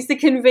ask you. Is the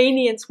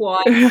convenience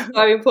why it's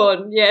so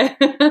important? Yeah.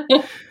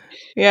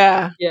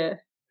 Yeah. Yeah.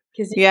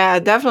 Yeah,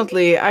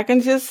 definitely. I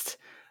can just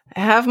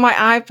have my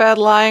iPad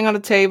lying on the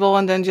table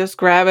and then just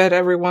grab it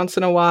every once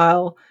in a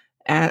while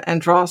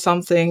and draw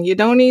something. You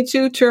don't need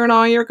to turn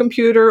on your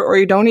computer, or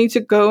you don't need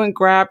to go and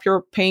grab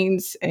your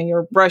paints and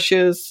your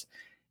brushes.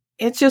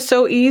 It's just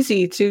so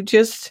easy to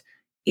just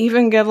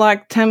even get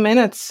like 10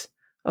 minutes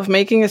of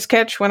making a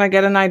sketch when I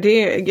get an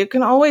idea. You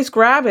can always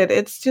grab it.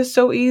 It's just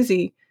so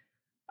easy.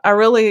 I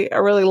really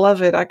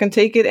love it. I can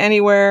take it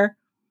anywhere.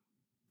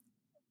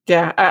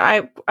 Yeah,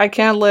 I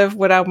can't live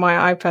without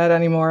my iPad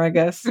anymore, I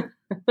guess.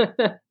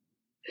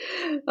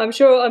 I'm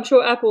sure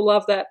Apple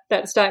love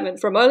that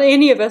statement from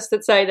any of us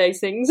that say these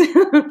things.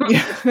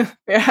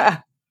 Yeah.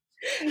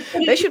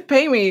 They should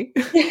pay me.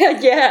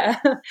 Yeah.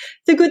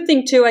 The good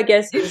thing too, I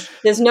guess, is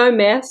there's no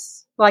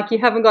mess. Like, you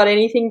haven't got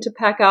anything to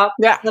pack up,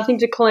 nothing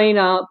to clean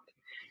up.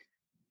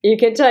 You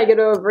can take it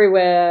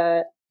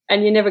everywhere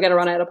and you're never going to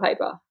run out of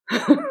paper.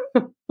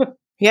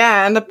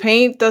 Yeah, and the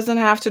paint doesn't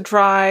have to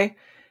dry.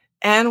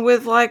 And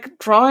with like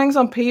drawings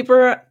on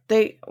paper,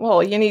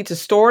 you need to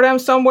store them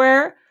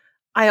somewhere.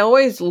 I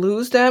always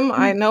lose them.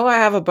 I know I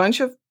have a bunch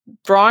of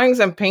drawings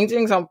and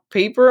paintings on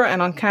paper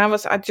and on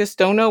canvas. I just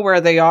don't know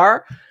where they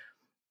are.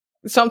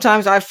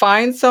 Sometimes I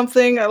find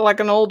something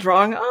like an old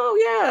drawing.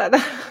 Oh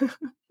yeah,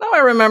 now I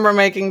remember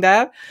making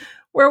that.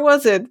 Where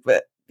was it?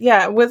 But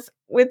yeah, with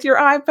with your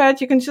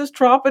iPad, you can just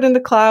drop it in the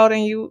cloud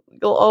and you'll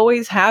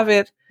always have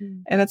it,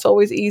 and it's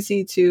always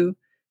easy to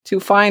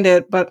find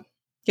it. But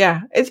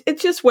yeah,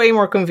 it's just way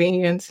more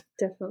convenient.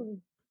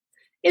 Definitely.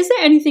 Is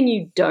there anything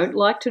you don't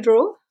like to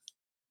draw?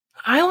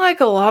 I like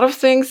a lot of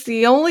things.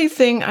 The only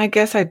thing I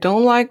guess I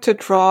don't like to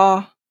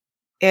draw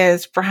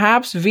is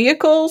perhaps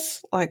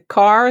vehicles, like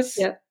cars.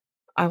 Yep.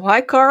 I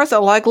like cars. I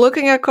like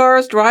looking at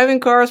cars, driving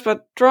cars,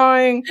 but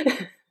drawing,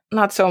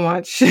 not so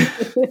much.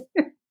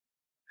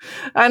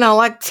 I know,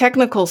 like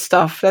technical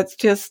stuff. That's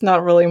just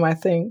not really my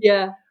thing.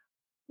 Yeah.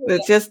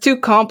 It's just too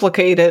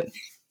complicated.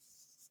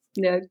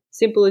 No,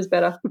 simple is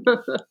better.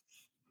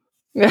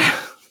 Yeah.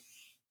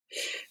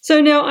 So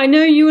now I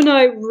know you and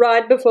I,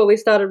 right before we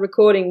started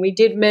recording, we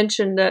did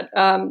mention that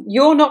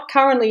you're not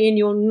currently in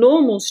your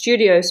normal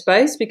studio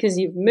space because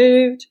you've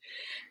moved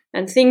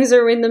and things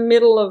are in the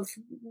middle of,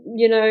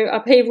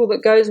 upheaval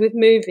that goes with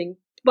moving.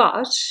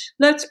 But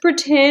let's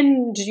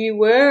pretend you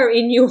were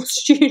in your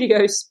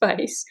studio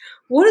space.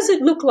 What does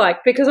it look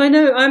like? Because I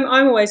know I'm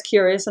always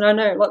curious, and I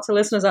know lots of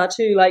listeners are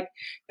too, like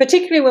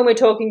particularly when we're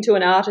talking to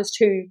an artist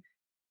who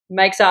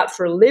makes art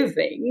for a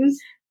living.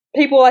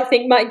 People, I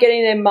think, might get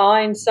in their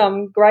mind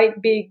some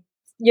great big,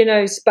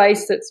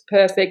 space that's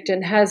perfect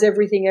and has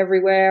everything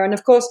everywhere. And,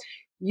 of course,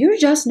 you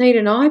just need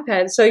an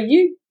iPad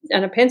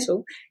and a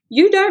pencil.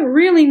 You don't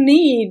really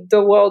need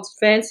the world's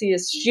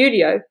fanciest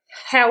studio.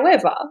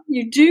 However,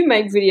 you do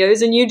make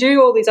videos and you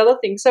do all these other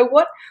things. So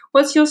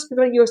what's your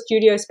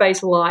studio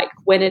space like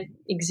when it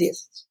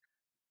exists?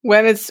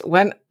 Once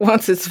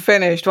it's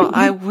finished. Well,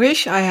 I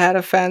wish I had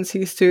a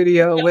fancy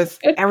studio with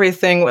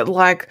everything, with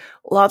like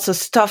lots of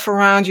stuff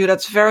around you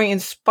that's very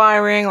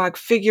inspiring, like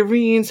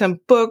figurines and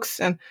books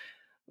and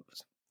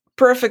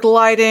perfect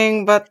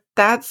lighting, but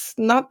that's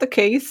not the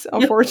case,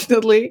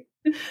 unfortunately.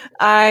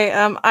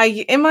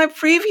 I in my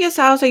previous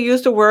house I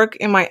used to work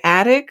in my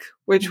attic,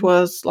 which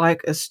was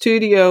like a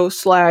studio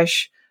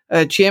 /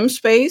 a gym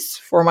space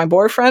for my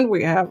boyfriend.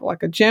 We have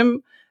like a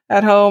gym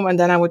at home, and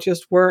then I would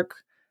just work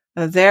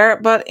there.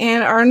 But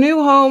in our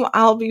new home,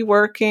 I'll be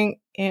working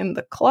in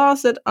the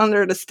closet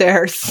under the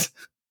stairs.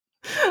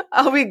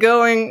 I'll be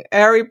going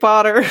Harry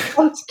Potter.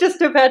 I was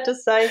just about to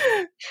say.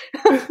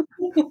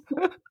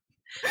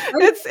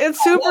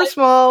 It's super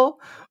small,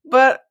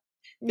 but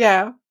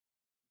yeah.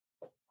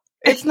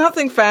 It's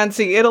nothing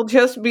fancy. It'll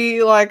just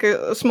be like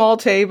a small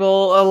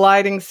table, a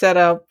lighting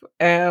setup,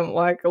 and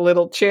like a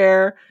little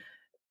chair,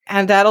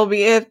 and that'll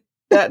be it.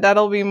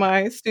 That'll be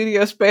my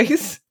studio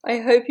space. I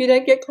hope you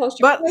don't get claustrophobic.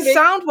 But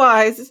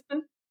sound-wise,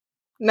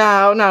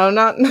 no,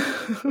 not.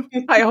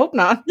 I hope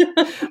not.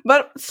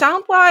 But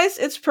sound-wise,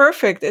 it's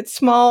perfect.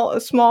 It's a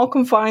small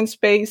confined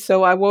space,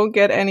 so I won't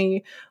get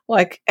any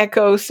like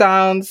echo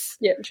sounds.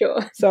 Yeah,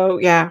 sure. So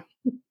yeah.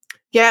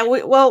 Yeah,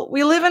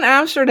 we live in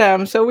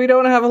Amsterdam, so we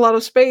don't have a lot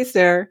of space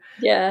there.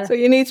 Yeah. So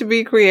you need to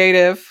be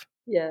creative.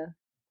 Yeah.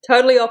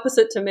 Totally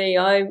opposite to me.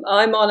 I'm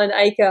on an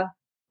acre.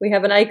 We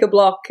have an acre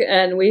block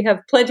and we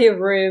have plenty of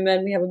room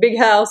and we have a big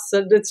house,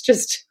 and it's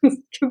just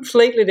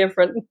completely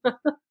different.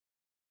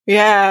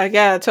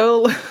 Yeah,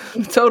 total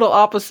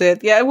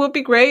opposite. Yeah, it would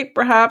be great.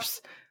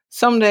 Perhaps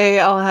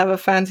someday I'll have a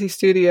fancy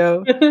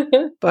studio.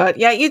 But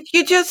yeah, you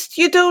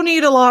don't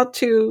need a lot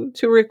to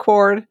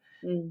record.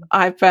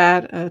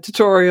 iPad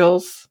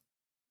tutorials,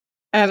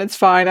 and it's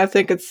fine. I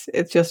think it's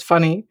just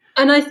funny.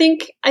 And I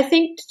think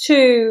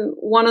too,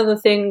 one of the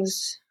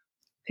things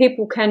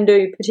people can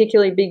do,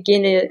 particularly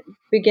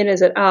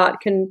beginners at art,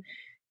 can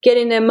get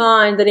in their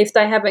mind that if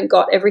they haven't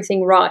got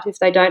everything right, if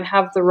they don't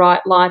have the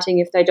right lighting,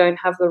 if they don't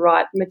have the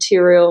right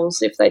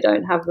materials, if they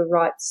don't have the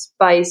right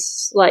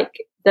space, like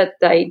that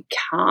they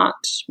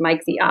can't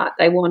make the art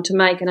they want to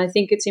make. And I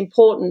think it's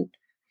important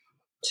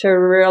to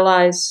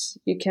realize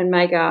you can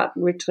make art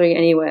literally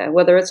anywhere,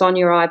 whether it's on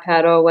your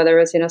iPad or whether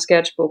it's in a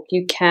sketchbook.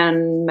 You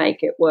can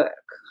make it work.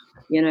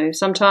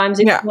 Sometimes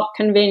it's not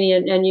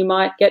convenient and you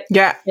might get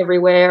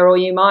everywhere, or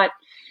you might,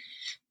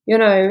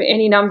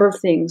 any number of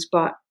things,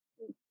 but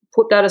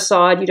put that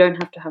aside. You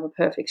don't have to have a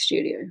perfect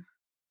studio.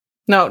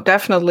 No,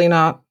 definitely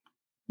not.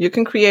 You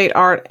can create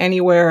art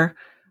anywhere.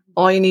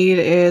 All you need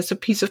is a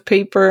piece of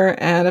paper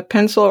and a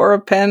pencil or a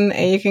pen,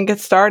 and you can get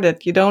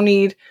started. You don't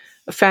need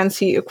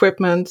fancy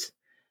equipment.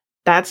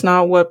 That's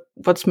not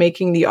what's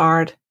making the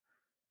art.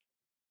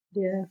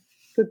 Yeah,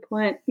 good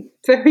point.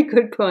 Very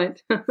good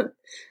point.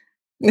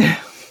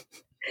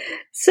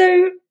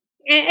 So,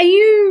 are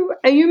you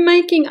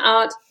making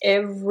art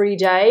every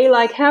day?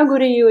 Like, how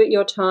good are you at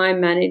your time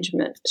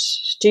management?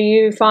 Do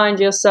you find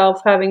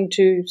yourself having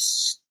to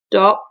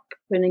stop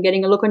and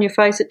getting a look on your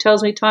face that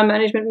tells me time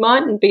management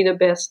mightn't be the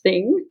best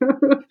thing?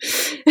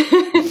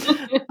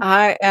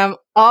 I am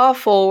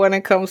awful when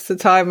it comes to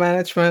time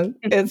management.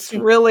 It's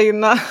really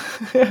not.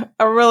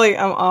 I really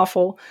am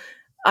awful.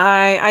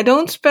 I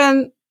don't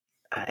spend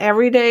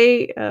every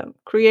day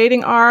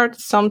creating art.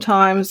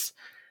 Sometimes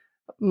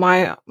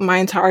my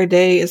entire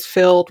day is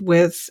filled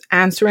with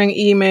answering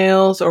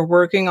emails or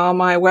working on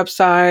my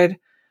website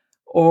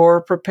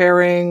or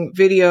preparing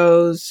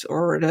videos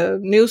or the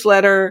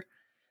newsletter.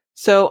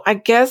 So I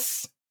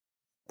guess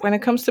when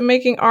it comes to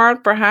making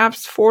art,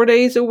 perhaps 4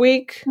 days a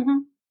week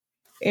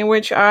in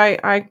which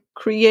I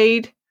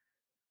create.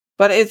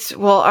 But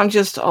I'm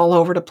just all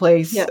over the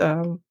place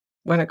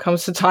when it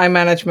comes to time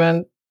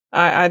management.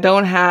 I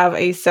don't have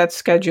a set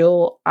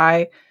schedule.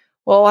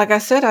 Like I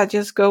said, I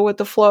just go with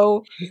the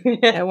flow.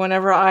 And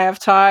whenever I have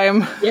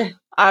time,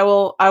 I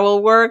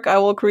will work, I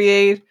will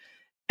create.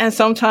 And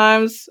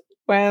sometimes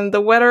when the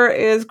weather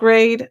is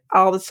great,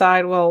 I'll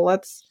decide,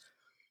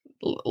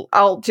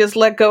 I'll just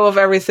let go of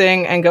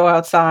everything and go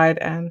outside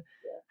and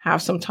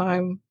have some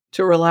time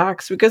to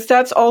relax, because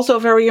that's also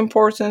very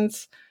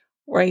important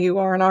when you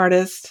are an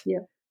artist.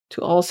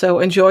 To also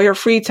enjoy your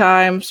free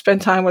time,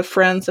 spend time with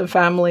friends and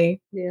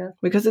family.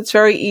 Because it's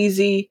very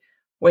easy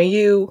when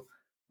you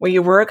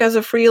work as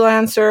a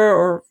freelancer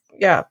or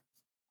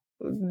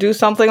do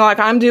something like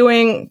I'm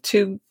doing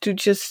to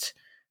just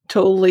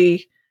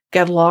totally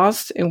get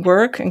lost in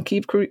work and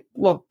keep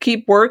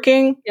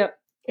working.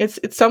 It's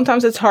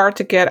sometimes it's hard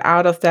to get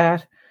out of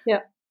that.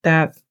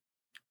 That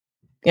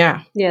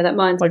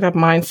mindset. Like that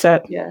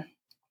mindset.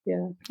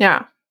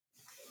 Yeah.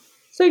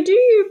 So do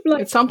you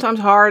It's sometimes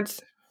hard.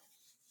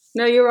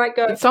 No, you're right.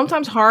 Go. It's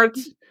sometimes hard.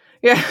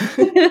 Yeah.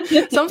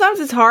 Sometimes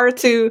it's hard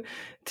to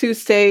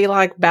stay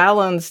like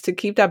balanced, to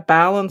keep that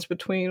balance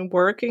between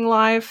working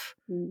life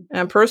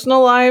and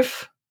personal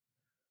life.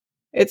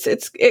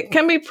 It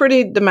can be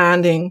pretty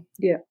demanding.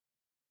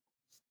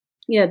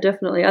 Yeah,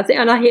 definitely.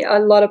 I hear a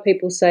lot of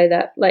people say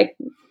that, like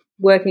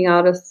working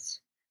artists,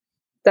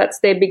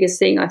 that's their biggest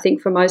thing. I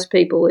think for most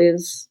people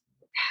is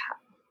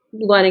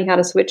learning how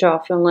to switch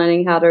off and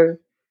learning how to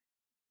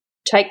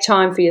take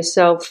time for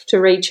yourself to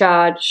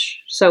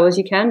recharge, so as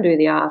you can do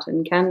the art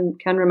and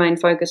can remain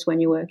focused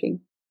when you're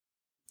working.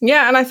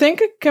 Yeah, and I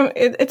think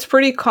it's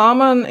pretty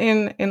common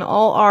in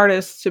all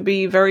artists to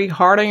be very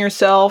hard on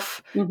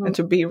yourself and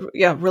to be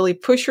really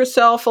push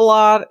yourself a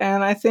lot.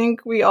 And I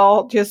think we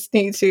all just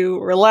need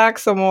to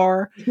relax some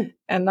more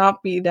and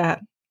not be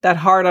that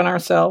hard on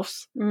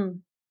ourselves.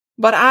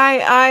 But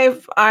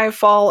I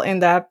fall in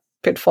that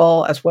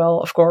pitfall as well,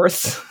 of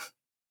course.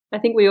 I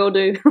think we all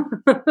do.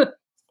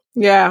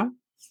 Yeah.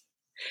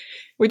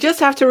 We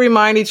just have to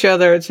remind each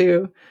other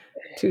to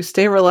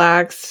stay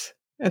relaxed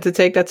and to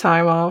take that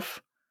time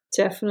off.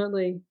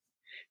 Definitely.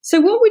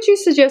 So what would you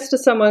suggest to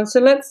someone?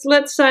 So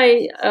let's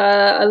say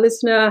a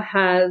listener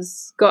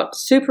has got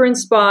super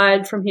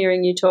inspired from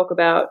hearing you talk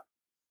about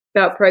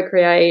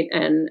Procreate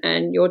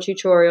and your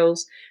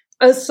tutorials.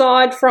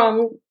 Aside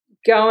from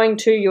going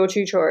to your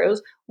tutorials,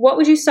 what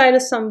would you say to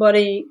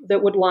somebody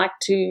that would like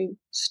to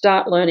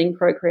start learning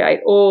Procreate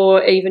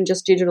or even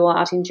just digital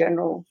art in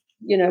general?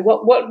 You know,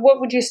 what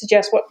would you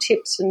suggest? What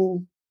tips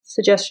and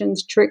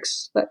suggestions,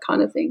 tricks, that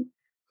kind of thing?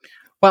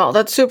 Well,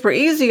 that's super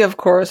easy, of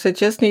course. You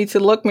just need to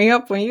look me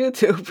up on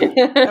YouTube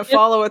and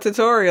follow a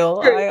tutorial.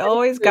 I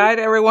always guide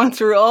everyone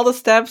through all the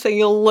steps, and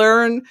you'll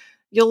learn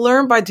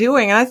by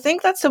doing. And I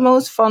think that's the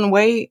most fun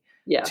way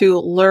to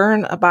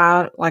learn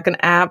about like an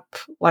app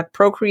like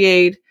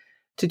Procreate,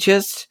 to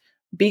just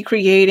be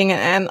creating.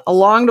 And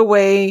along the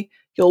way,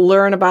 you'll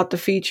learn about the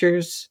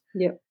features.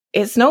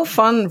 It's no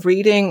fun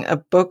reading a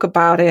book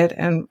about it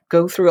and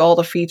go through all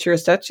the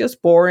features. That's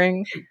just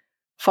boring.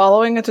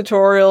 Following a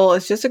tutorial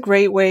is just a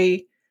great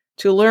way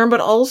to learn.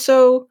 But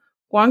also,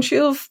 once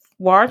you've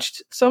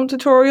watched some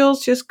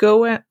tutorials, just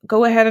go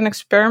ahead and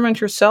experiment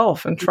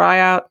yourself and try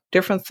out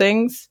different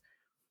things.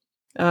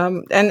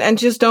 And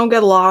just don't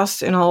get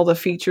lost in all the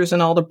features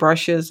and all the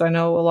brushes. I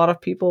know a lot of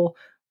people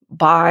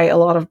buy a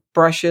lot of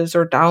brushes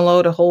or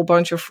download a whole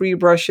bunch of free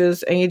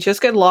brushes, and you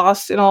just get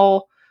lost in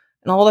all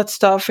that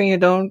stuff, and you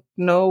don't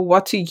know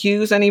what to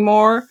use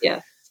anymore.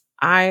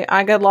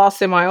 I get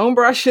lost in my own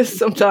brushes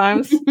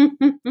sometimes.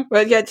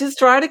 But just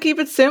try to keep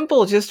it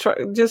simple.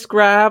 Just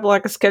grab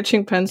like a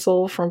sketching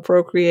pencil from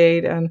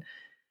Procreate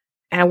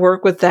and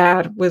work with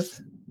that, with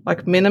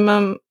like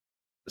minimum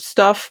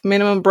stuff,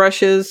 minimum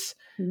brushes,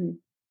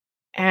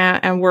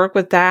 and work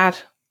with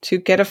that to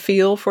get a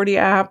feel for the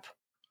app.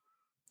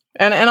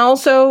 And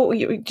also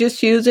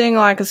just using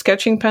like a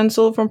sketching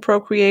pencil from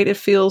Procreate, it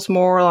feels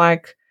more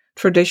like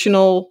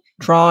traditional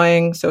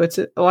drawing. So it's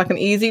like an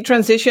easy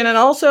transition. And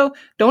also,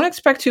 don't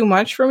expect too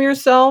much from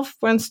yourself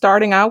when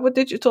starting out with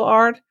digital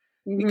art,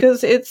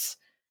 because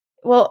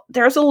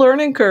there's a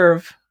learning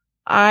curve.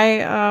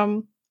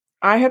 I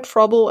had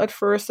trouble at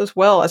first as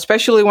well,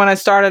 especially when I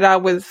started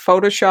out with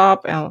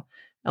Photoshop and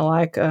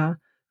like a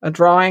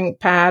drawing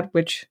pad,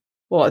 which,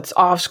 it's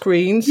off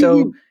screen.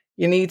 So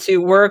you need to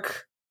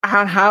work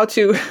on how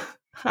to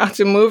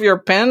move your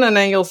pen, and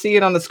then you'll see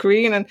it on the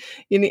screen, and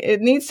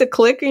it needs to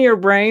click in your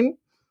brain.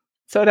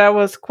 So that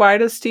was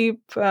quite a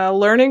steep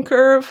learning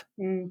curve.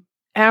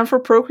 And for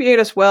Procreate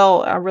as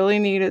well, I really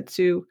needed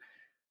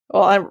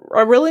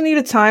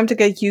time to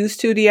get used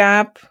to the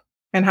app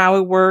and how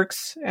it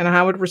works and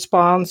how it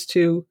responds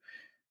to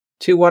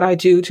what I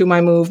do, to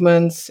my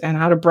movements, and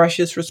how the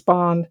brushes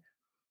respond.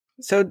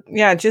 So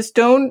just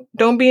don't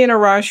be in a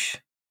rush.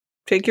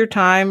 Take your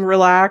time,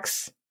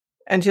 relax,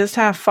 and just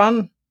have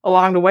fun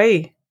along the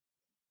way.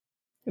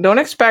 Don't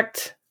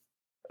expect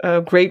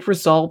great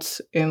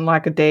results in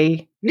like a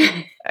day.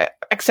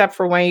 Except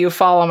for when you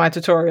follow my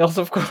tutorials,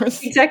 of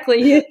course.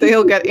 Exactly. Yeah. Then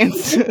you'll get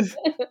instant.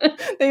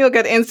 Then you'll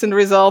get instant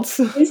results.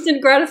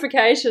 Instant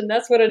gratification.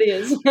 That's what it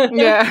is.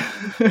 Yeah.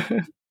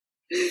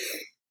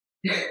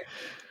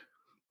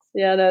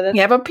 Yeah. No. That's...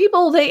 Yeah, but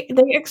people they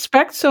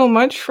expect so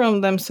much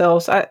from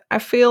themselves. I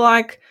feel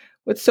like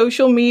with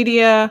social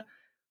media,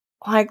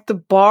 like the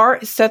bar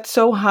is set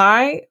so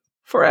high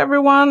for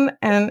everyone,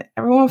 and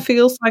everyone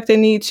feels like they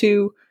need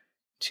to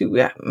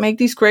make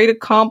these great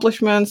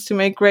accomplishments, to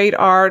make great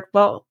art.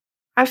 Well,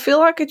 I feel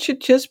like it should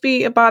just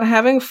be about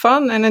having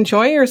fun and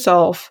enjoying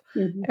yourself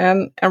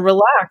and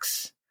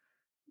relax.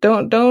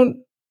 Don't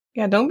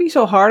be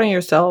so hard on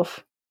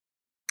yourself.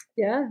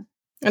 Yeah.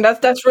 And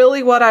that's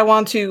really what I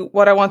want to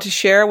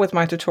share with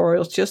my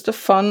tutorials, just the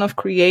fun of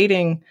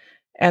creating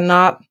and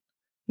not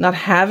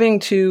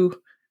having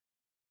to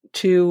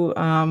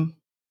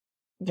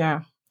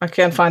I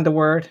can't find the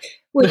word.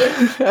 Well,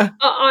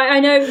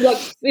 I know,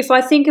 like, if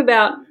I think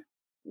about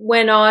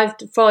when I've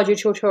followed your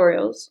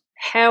tutorials,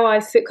 how I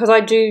fit, because I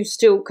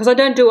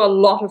don't do a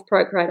lot of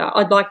Procreate art.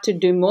 I'd like to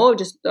do more, I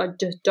just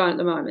don't at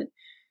the moment.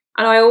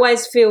 And I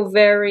always feel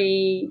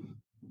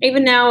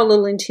even now, a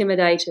little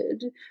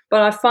intimidated,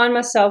 but I find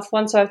myself,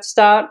 once I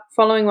start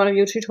following one of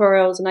your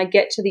tutorials and I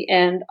get to the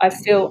end, I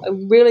feel a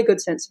really good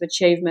sense of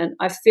achievement.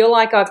 I feel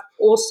like I've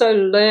also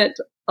learnt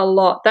a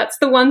lot. That's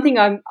the one thing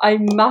I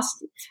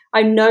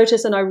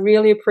notice and I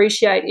really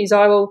appreciate is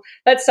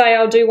let's say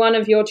I'll do one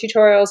of your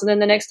tutorials and then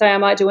the next day I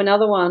might do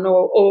another one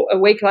or a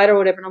week later or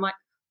whatever, and I'm like,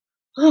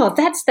 oh,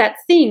 that's that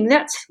thing.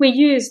 We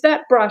used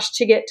that brush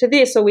to get to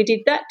this, or we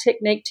did that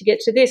technique to get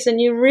to this. And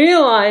you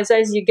realize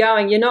as you're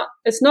going,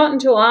 it's not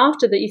until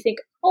after that you think,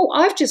 oh,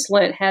 I've just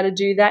learned how to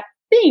do that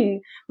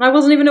thing. And I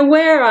wasn't even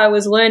aware I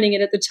was learning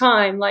it at the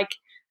time.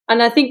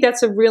 And I think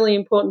that's a really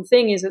important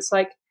thing is it's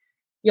like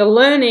you're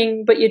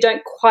learning, but you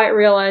don't quite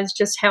realize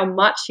just how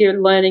much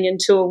you're learning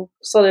until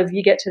sort of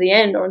you get to the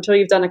end or until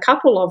you've done a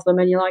couple of them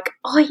and you're like,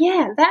 oh,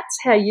 yeah, that's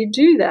how you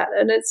do that.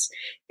 And it's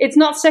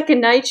not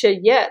second nature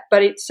yet,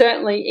 but it's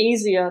certainly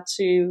easier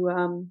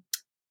to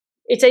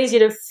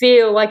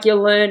feel like you're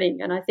learning.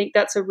 And I think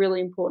that's a really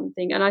important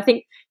thing. And I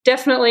think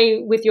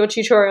definitely with your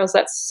tutorials,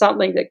 that's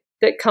something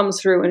that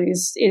comes through and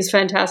is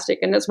fantastic.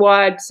 And that's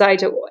why I'd say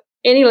to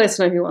any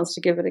listener who wants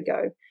to give it a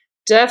go,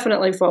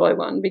 definitely follow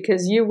one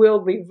because you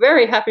will be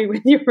very happy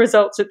with your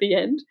results at the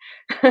end.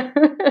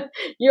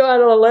 You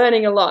are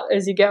learning a lot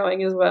as you're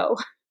going as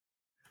well.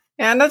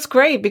 Yeah, and that's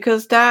great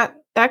because that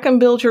can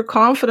build your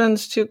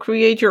confidence to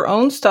create your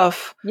own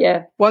stuff.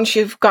 Yeah. Once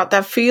you've got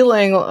that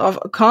feeling of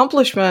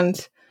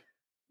accomplishment,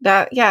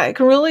 it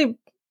can really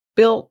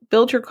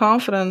build your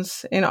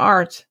confidence in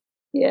art.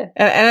 Yeah.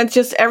 And it's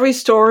just every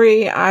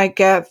story I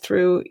get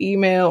through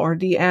email or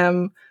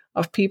DM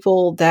of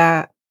people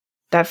that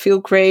feel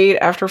great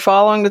after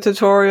following the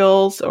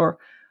tutorials,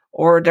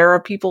 or there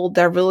are people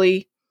that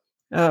really,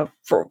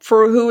 for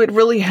who it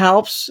really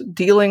helps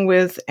dealing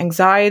with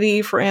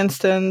anxiety, for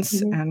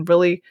instance, and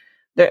really,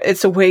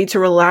 it's a way to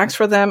relax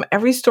for them.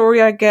 Every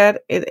story I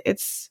get,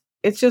 it's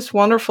just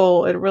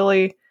wonderful. It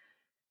really,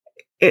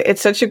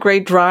 it's such a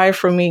great drive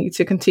for me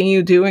to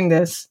continue doing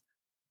this.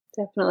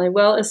 Definitely.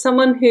 Well, as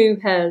someone who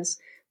has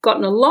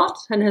gotten a lot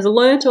and has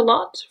learnt a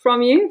lot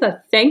from you,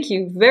 thank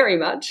you very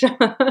much.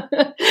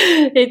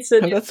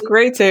 That's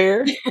great to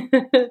hear.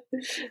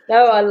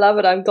 No, I love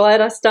it. I'm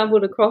glad I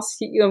stumbled across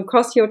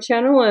your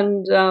channel,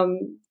 and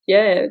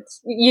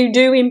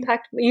you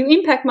impact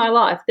my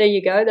life. There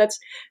you go.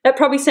 That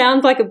probably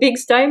sounds like a big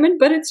statement,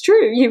 but it's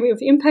true. You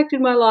have impacted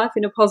my life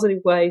in a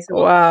positive way.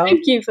 So wow.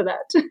 Thank you for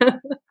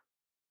that.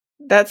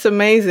 That's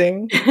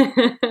amazing.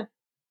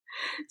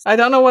 I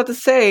don't know what to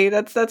say.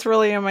 That's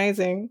really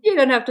amazing. You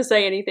don't have to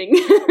say anything.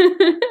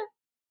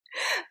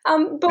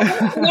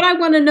 But what I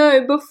want to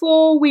know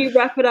before we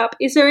wrap it up,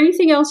 is there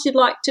anything else you'd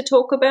like to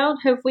talk about?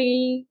 Have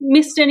we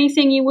missed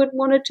anything you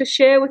wanted to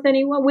share with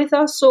anyone with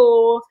us,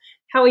 or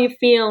how are you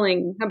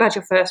feeling about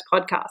your first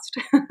podcast?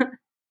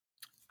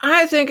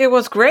 I think it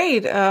was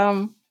great.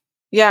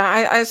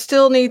 I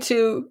still need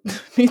to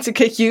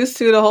get used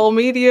to the whole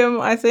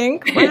medium, I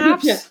think.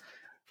 Perhaps. Yeah.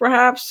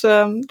 Perhaps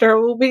there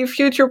will be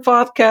future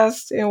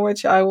podcasts in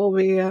which I will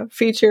be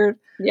featured.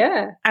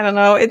 Yeah, I don't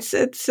know. It's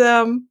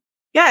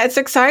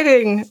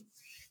exciting,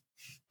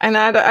 and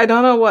I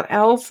don't know what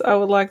else I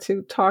would like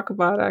to talk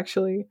about.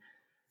 Actually,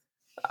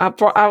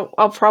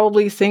 I'll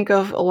probably think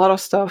of a lot of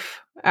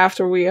stuff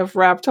after we have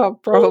wrapped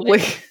up.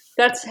 Probably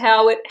that's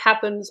how it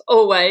happens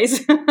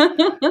always.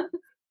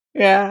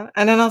 Yeah,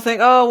 and then I'll think,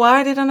 oh,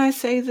 why didn't I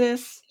say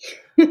this?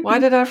 Why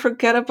did I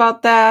forget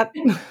about that?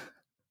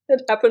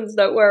 It happens,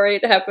 don't worry,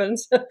 it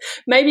happens.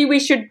 Maybe we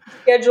should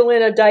schedule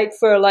in a date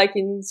for like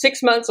in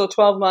 6 months or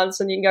 12 months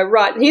and you can go,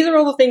 right, these are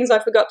all the things I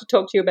forgot to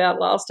talk to you about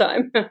last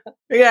time.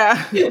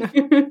 Yeah.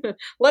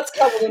 Let's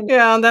cover them.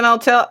 Yeah, and then I'll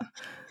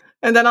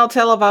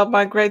tell about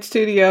my great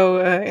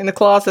studio in the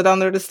closet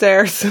under the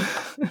stairs.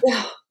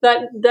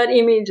 that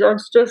image,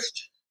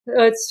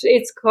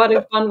 it's quite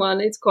a fun one.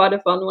 It's quite a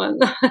fun one.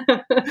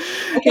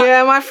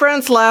 Yeah, my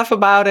friends laugh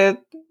about it.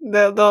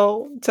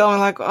 they'll tell me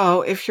like,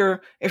 "Oh, if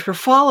your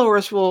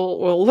followers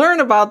will learn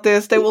about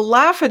this, they will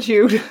laugh at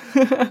you."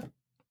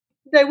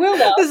 They will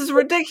laugh. This is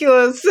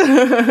ridiculous.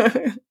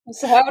 But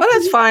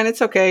that's fine.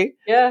 It's okay.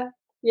 Yeah,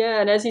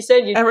 and as you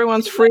said,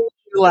 everyone's free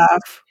to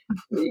laugh.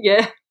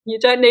 Yeah, you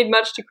don't need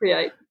much to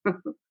create.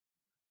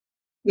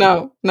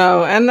 No,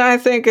 and I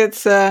think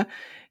it's a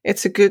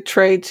good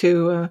trait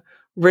to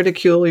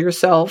ridicule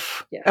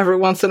yourself every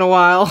once in a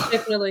while.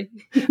 Definitely.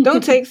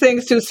 Don't take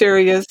things too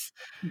serious.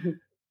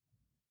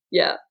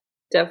 Yeah,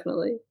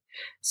 definitely.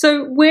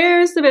 So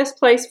where is the best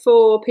place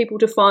for people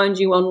to find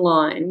you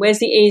online? Where's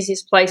the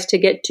easiest place to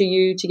get to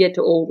you, to get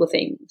to all the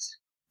things?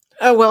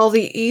 Well,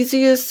 the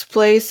easiest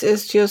place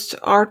is just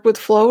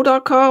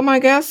artwithflow.com, I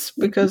guess,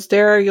 because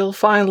there you'll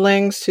find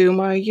links to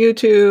my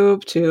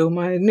YouTube, to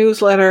my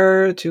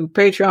newsletter, to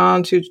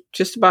Patreon, to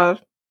just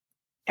about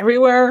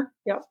everywhere,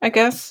 I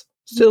guess.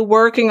 Still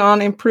working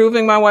on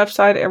improving my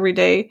website every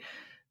day.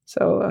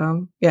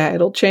 So,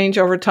 it'll change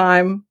over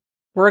time.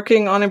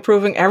 Working on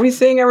improving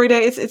everything every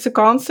day. It's a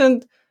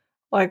constant,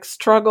 like,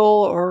 struggle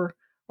or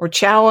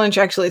challenge.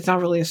 Actually, it's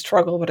not really a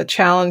struggle, but a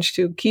challenge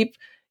to keep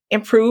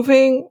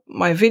improving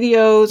my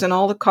videos and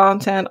all the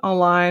content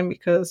online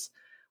because,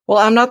 well,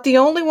 I'm not the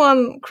only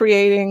one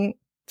creating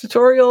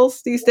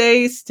tutorials these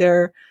days.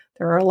 There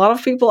are a lot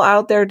of people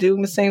out there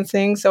doing the same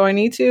thing. So I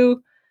need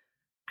to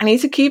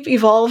keep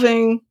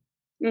evolving,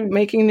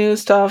 making new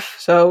stuff.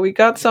 So we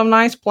got some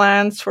nice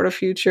plans for the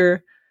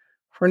future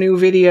for new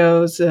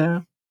videos.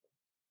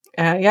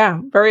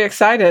 Very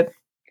excited.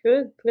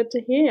 Good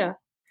to hear.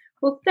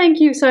 Well, thank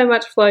you so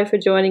much, Flo, for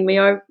joining me.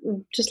 I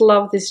just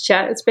love this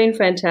chat. It's been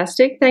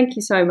fantastic. Thank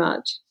you so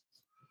much.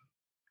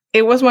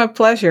 It was my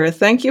pleasure.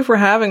 Thank you for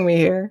having me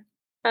here.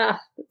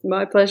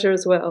 My pleasure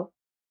as well.